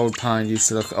what my old pond used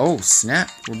to look. Oh,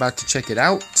 snap. We're about to check it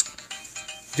out.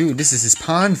 Dude, this is his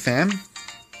pond, fam.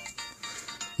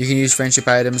 You can use friendship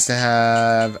items to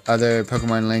have other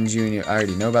Pokemon lend you, and you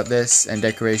already know about this. And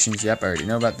decorations, yep, I already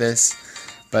know about this.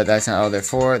 But that's not all they're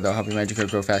for. They'll help your Magikarp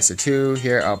grow faster too.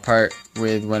 Here, I'll part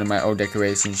with one of my old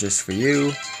decorations just for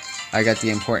you. I got the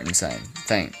important sign.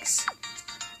 Thanks.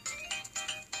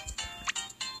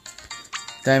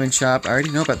 Diamond shop. I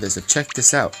already know about this. So check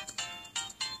this out.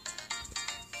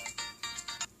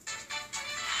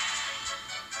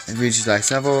 It reaches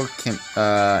last level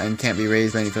and can't be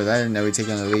raised by any further item. Now we take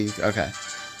on the league. Okay.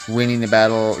 Winning the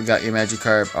battle. Got your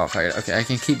Magikarp. Oh, fire. Okay, I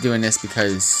can keep doing this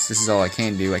because this is all I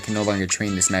can do. I can no longer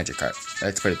train this Magikarp.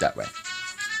 Let's put it that way.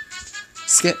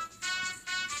 Skip.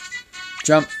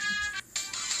 Jump.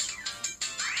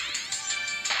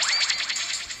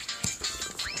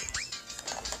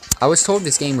 I was told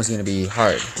this game was going to be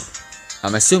hard.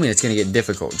 I'm assuming it's going to get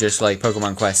difficult, just like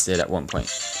Pokemon Quest did at one point.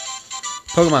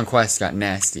 Pokemon Quest got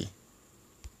nasty.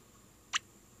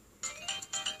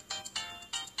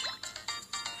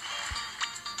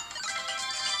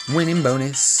 Winning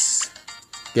bonus.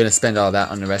 Gonna spend all that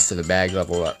on the rest of the bag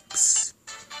level ups.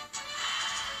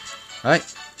 Alright,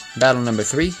 battle number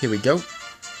 3, here we go.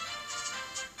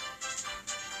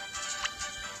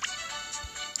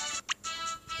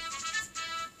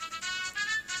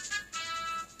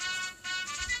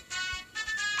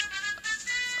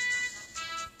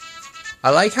 I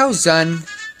like how Zun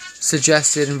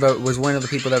suggested and was one of the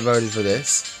people that voted for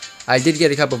this. I did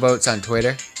get a couple votes on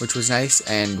Twitter, which was nice,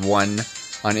 and one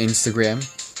on Instagram,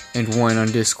 and one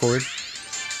on Discord.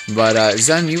 But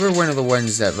Zun, you were one of the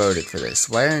ones that voted for this.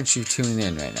 Why aren't you tuning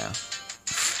in right now?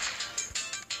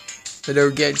 I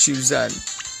don't get you, Zun.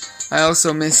 I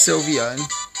also miss Sylveon.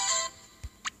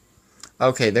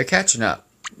 Okay, they're catching up.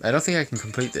 I don't think I can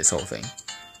complete this whole thing.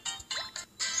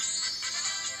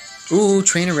 Ooh,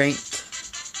 trainer rank.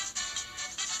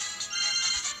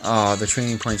 Oh, the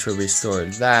training points were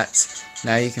restored.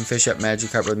 Now you can fish up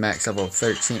Magikarp with max level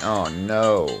 13. Oh,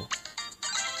 no.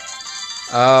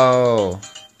 Oh.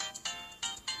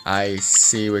 I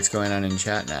see what's going on in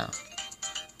chat now.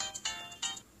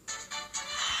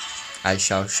 I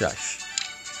shall shush.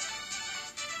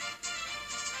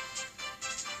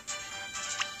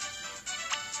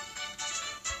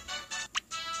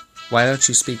 Why don't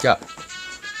you speak up?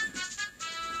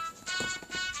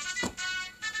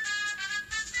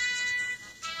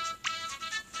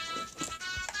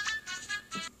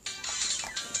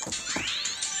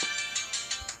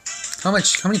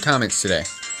 How many comments today?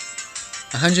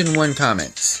 101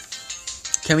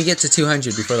 comments. Can we get to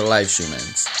 200 before the live stream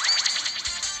ends?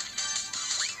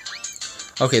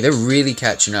 Okay, they're really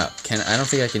catching up. I don't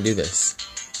think I can do this.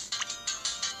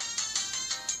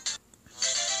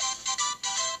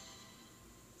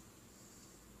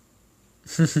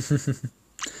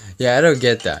 Yeah, I don't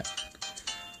get that.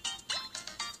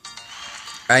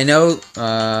 I know,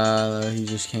 he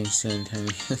just came in 10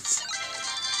 minutes.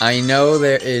 I know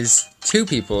there is 2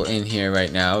 people in here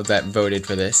right now that voted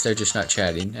for this. They're just not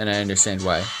chatting, and I understand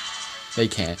why. They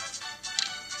can't.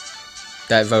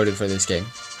 That voted for this game.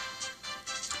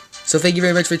 So thank you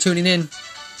very much for tuning in.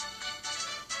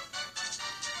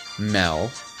 Mel.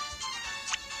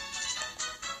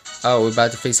 Oh, we're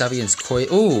about to face off against Koi.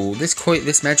 Ooh, this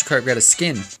Magikarp got a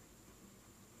skin.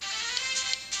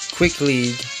 Quick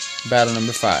League, battle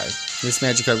number 5. This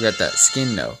Magikarp got that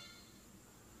skin though.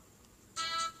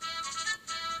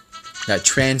 That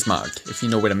transmog, if you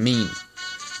know what I mean.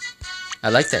 I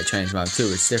like that transmog too,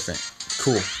 it's different.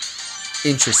 Cool.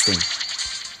 Interesting.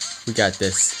 We got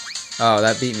this. Oh,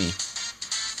 that beat me.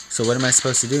 So what am I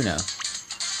supposed to do now?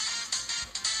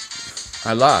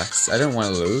 I lost. I didn't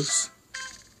want to lose.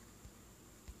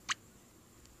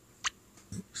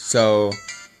 So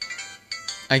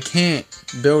I can't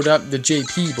build up the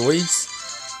JP, boys.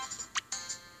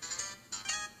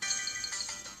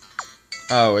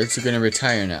 Oh, it's gonna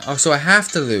retire now. Oh, so I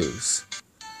have to lose.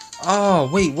 Oh,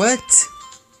 wait, what?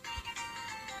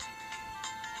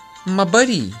 My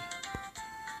buddy.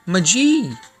 My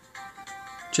G.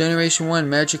 Generation 1,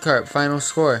 Magikarp, final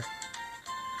score.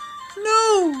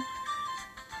 No!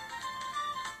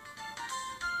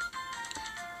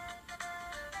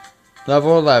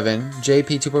 Level 11,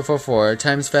 JP 2.44,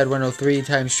 times fed 103,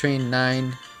 times trained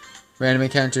 9, random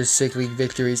encounters, sick league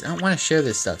victories. I don't want to share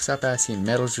this stuff. Stop asking.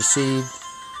 Medals received.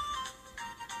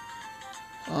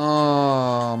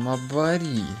 Oh, my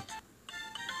buddy.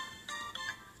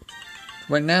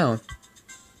 What now?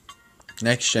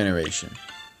 Next generation.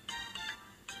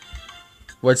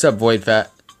 What's up, Void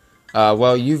Fat?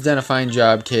 Well, you've done a fine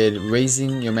job, kid,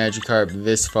 raising your Magikarp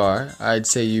this far. I'd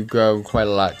say you've grown quite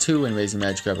a lot, too, in raising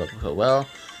Magikarp up so well.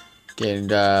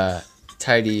 Gained,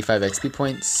 tidy 5 XP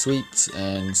points, sweet,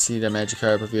 and see the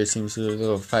Magikarp of yours seems a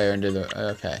little fire under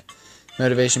the... Okay.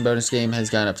 Motivation bonus game has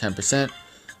gone up 10%.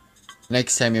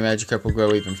 Next time your Magikarp will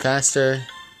grow even faster.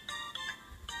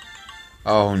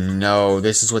 Oh no,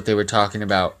 this is what they were talking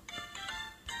about.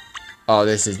 Oh,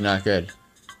 this is not good.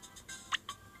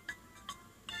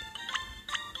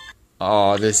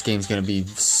 Oh, this game's gonna be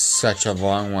such a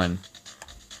long one.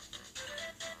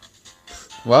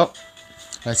 Well,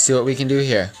 let's see what we can do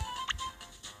here.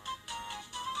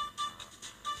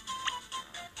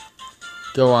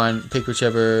 Go on, pick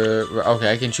whichever...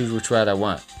 Okay, I can choose which route I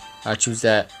want. I'll choose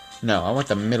that. No, I want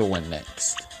the middle one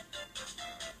next.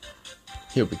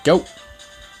 Here we go.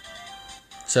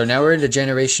 So now we're into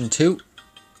Generation 2.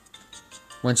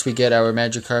 Once we get our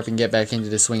Magikarp and get back into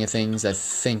the swing of things, I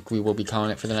think we will be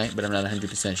calling it for the night, but I'm not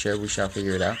 100% sure. We shall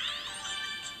figure it out.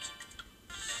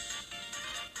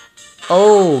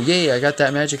 Oh, yay, I got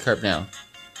that Magikarp now.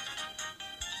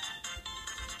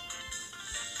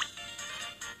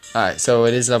 Alright, so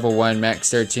it is level 1,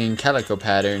 max 13, Calico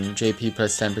Pattern, JP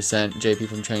plus 10%, JP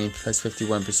from training plus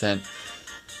 51%.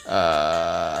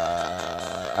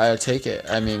 I'll take it.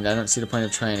 I mean, I don't see the point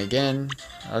of trying again.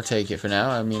 I'll take it for now.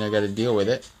 I mean, I gotta deal with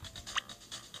it.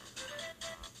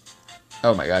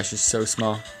 Oh my gosh, it's so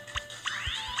small.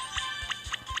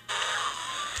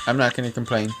 I'm not gonna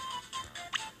complain.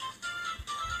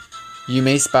 You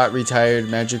may spot retired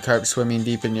Magikarp swimming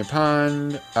deep in your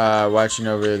pond, watching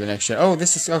over the next gen. Oh,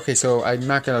 this is... Okay, so I'm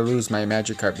not going to lose my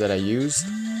Magikarp that I used.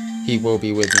 He will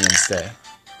be with me and stay.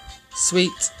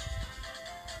 Sweet.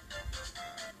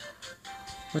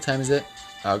 What time is it?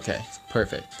 Okay,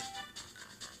 perfect.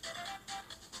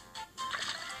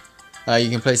 You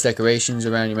can place decorations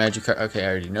around your Magikarp. Okay, I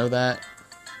already know that.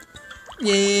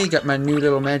 Yay, got my new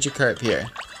little Magikarp here.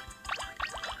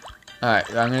 Alright,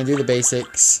 I'm going to do the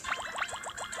basics.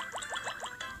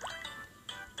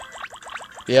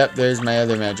 Yep, there's my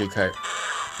other Magikarp.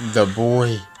 The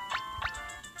boy.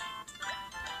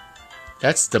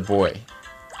 That's the boy.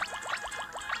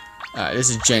 Alright, this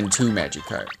is Gen 2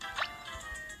 Magikarp.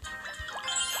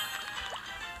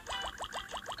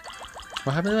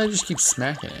 What happened if I just keep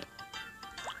smacking it?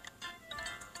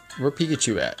 Where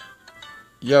Pikachu at?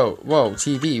 Yo, whoa,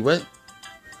 TV, what?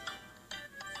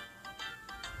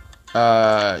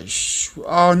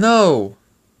 Oh no!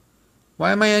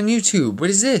 Why am I on YouTube? What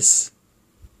is this?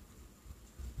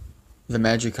 The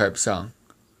Magikarp song.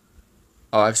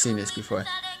 Oh, I've seen this before.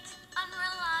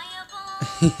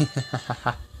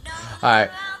 Alright,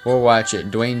 we'll watch it.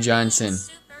 Dwayne Johnson,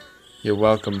 you're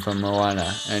welcome from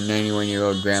Moana. And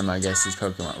 91-year-old grandma guesses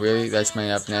Pokemon. Really? That's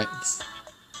my up next?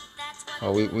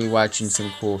 Well, we watching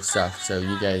some cool stuff, so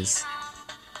you guys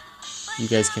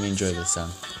can enjoy this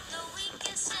song.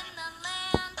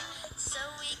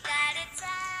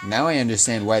 Now I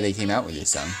understand why they came out with this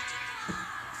song.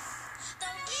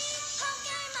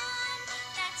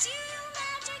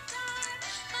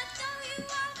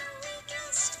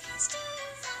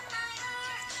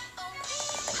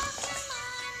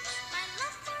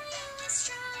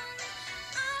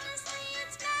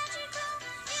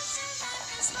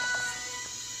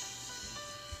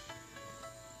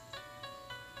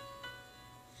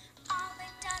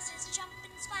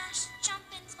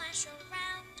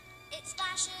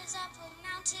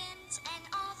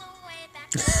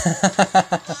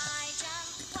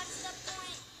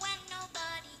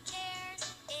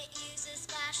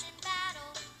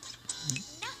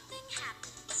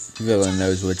 Villain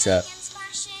knows what's up.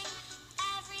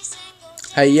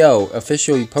 Hey yo,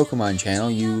 official Pokemon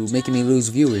channel, you making me lose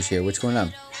viewers here. What's going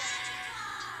on?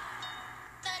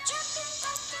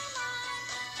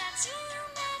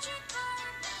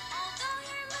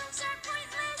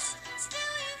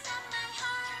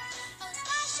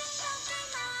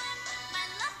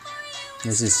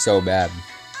 This is so bad.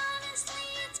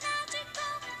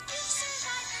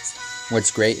 What's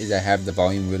great is I have the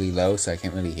volume really low, so I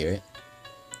can't really hear it.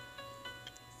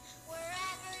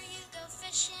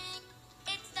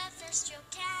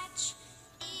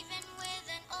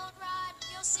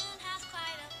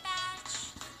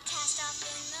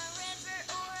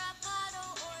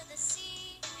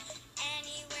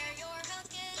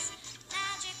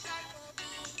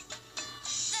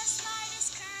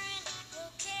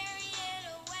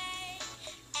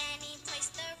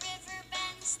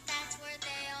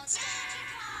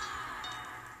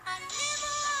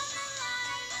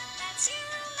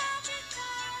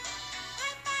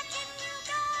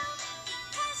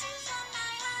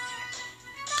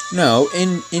 No,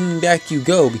 in back you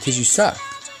go because you suck.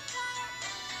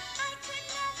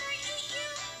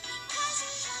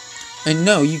 And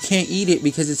no, you can't eat it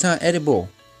because it's not edible.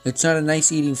 It's not a nice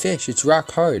eating fish. It's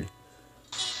rock hard.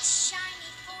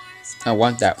 I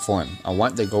want that form. I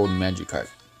want the golden Magikarp.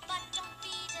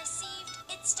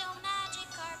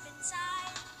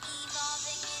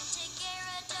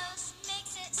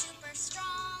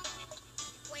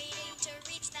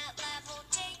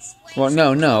 Well,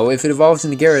 no. If it evolves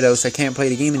into Gyarados, I can't play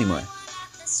the game anymore.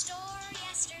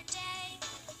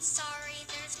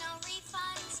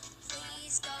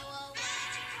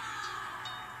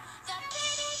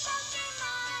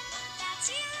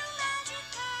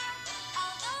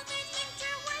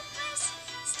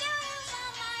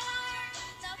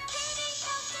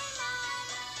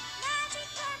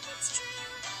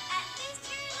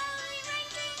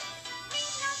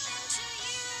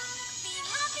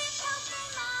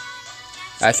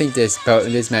 I think this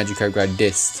Magikarp got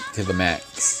dissed to the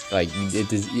max. Like,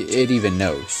 it even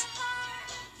knows.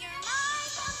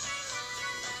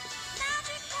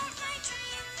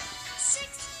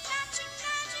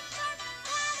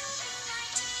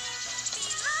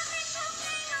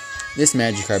 This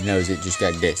Magikarp knows it just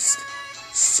got dissed.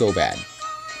 So bad.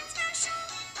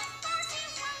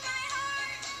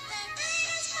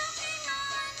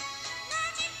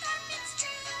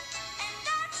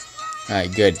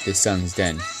 Alright, good. This song's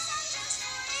done.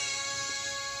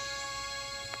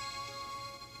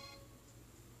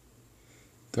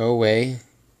 Go away.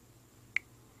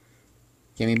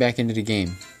 Get me back into the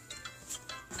game.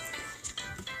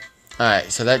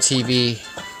 Alright, so that TV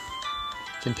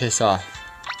can piss off.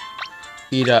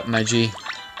 Eat up, my G.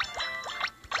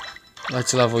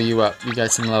 Let's level you up. You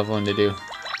got some leveling to do.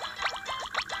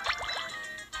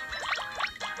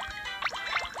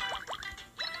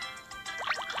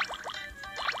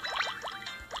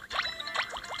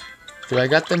 Do I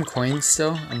got them coins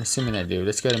still? I'm assuming I do.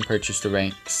 Let's go ahead and purchase the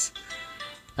ranks.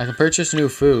 I can purchase new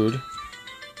food.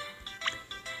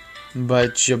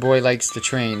 But your boy likes to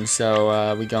train,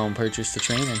 so we go and purchase the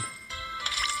training.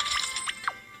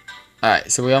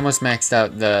 Alright, so we almost maxed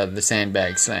out the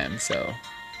sandbag slam, so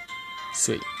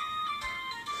sweet.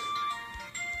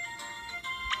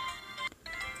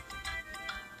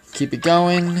 Keep it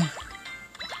going.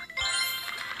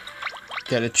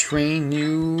 Gotta train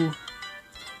you.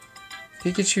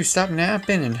 Pikachu, stop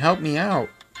napping and help me out.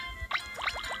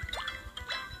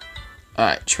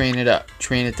 Alright, train it up.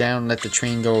 Train it down, let the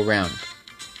train go around.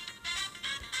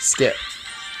 Skip.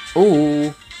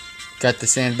 Ooh. Got the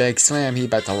sandbag slam. He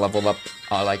about to level up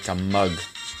like a mug.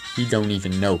 He don't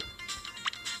even know.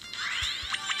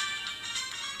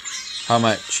 How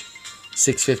much?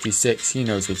 656. He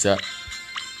knows what's up.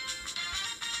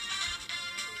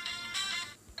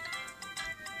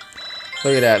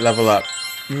 Look at that, level up.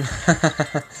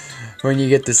 When you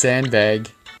get the sandbag.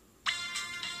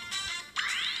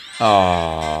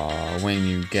 Oh, when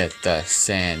you get the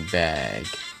sandbag.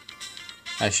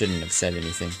 I shouldn't have said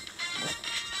anything.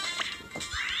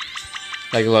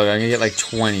 Like, look, I'm gonna get like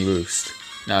 20 boost.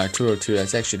 No, 202,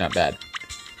 that's actually not bad.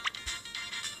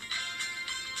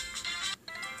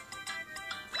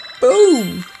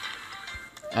 Boom!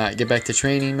 Alright, get back to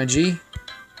training, my G.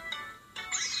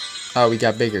 Oh, we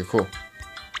got bigger, cool.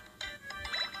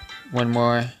 One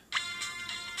more.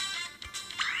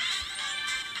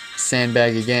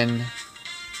 Sandbag again.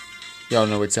 Y'all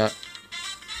know what's up.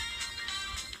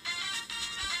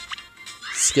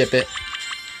 Skip it.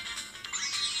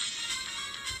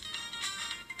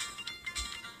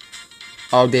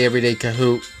 All day, every day,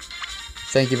 Kahoot.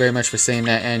 Thank you very much for saying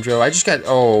that, Andrew. I just got...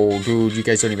 Oh, dude, you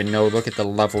guys don't even know. Look at the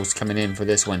levels coming in for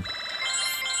this one.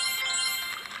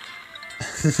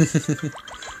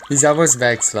 He's almost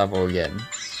max level again.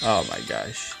 Oh my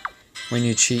gosh. When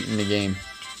you cheat in the game.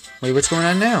 Wait, what's going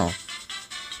on now?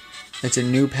 It's a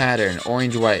new pattern.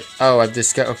 Orange, white. Oh, I've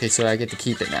discovered... Okay, so I get to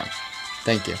keep it now.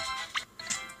 Thank you.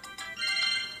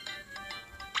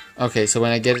 Okay, so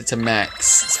when I get it to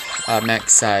max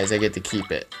size, I get to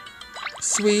keep it.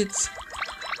 Sweet.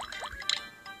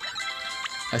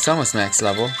 It's almost max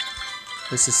level.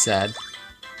 This is sad.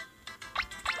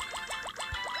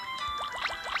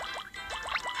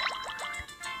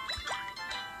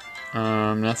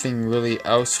 Nothing really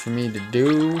else for me to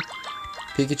do.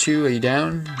 Pikachu, are you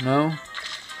down? No?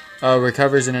 Oh,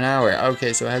 recovers in an hour.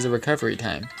 Okay, so it has a recovery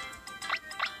time.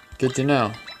 Good to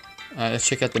know. Let's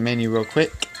check out the menu real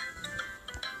quick.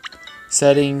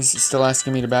 Settings, still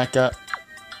asking me to back up.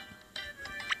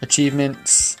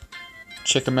 Achievements.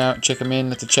 Check them out, check them in,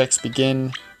 let the checks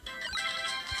begin.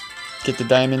 Get the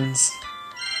diamonds.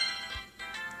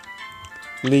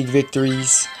 League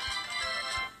victories.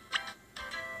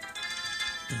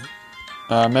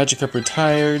 Magikarp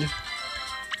retired.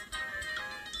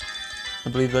 I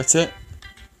believe that's it.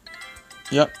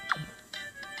 Yep.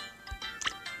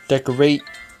 Decorate.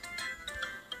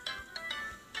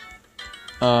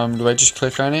 Do I just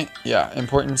click on it? Yeah.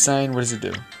 Important sign. What does it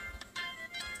do?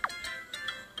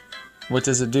 What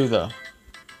does it do though?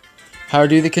 How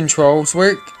do the controls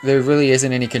work? There really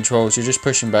isn't any controls. You're just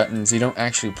pushing buttons. You don't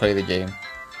actually play the game.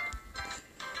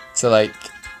 So like,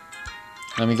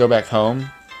 let me go back home.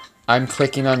 I'm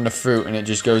clicking on the fruit and it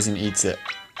just goes and eats it.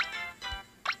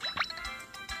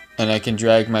 And I can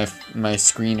drag my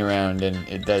screen around and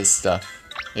it does stuff.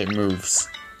 It moves.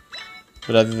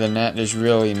 But other than that, there's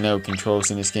really no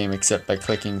controls in this game except by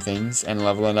clicking things and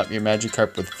leveling up your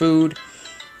Magikarp with food,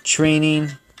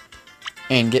 training,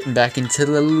 and getting back into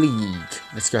the league.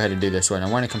 Let's go ahead and do this one. I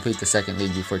want to complete the second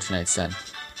league before tonight's done.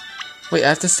 Wait, I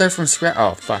have to start from scratch?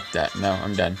 Oh, fuck that. No,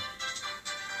 I'm done.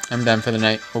 I'm done for the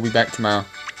night. We'll be back tomorrow.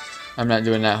 I'm not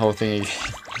doing that whole thing again.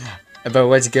 But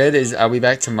what's good is I'll be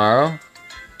back tomorrow.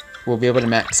 We'll be able to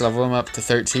max level him up to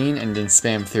 13 and then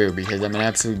spam through because I'm an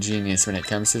absolute genius when it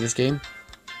comes to this game.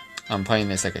 I'm playing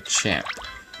this like a champ.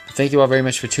 Thank you all very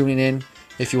much for tuning in.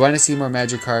 If you want to see more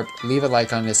Magikarp, leave a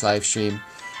like on this live stream.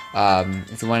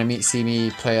 If you want to see me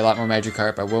play a lot more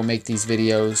Magikarp, I will make these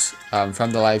videos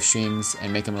from the live streams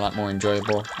and make them a lot more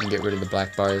enjoyable and get rid of the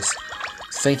black bars.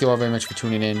 So thank you all very much for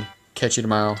tuning in. Catch you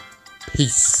tomorrow.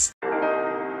 Peace.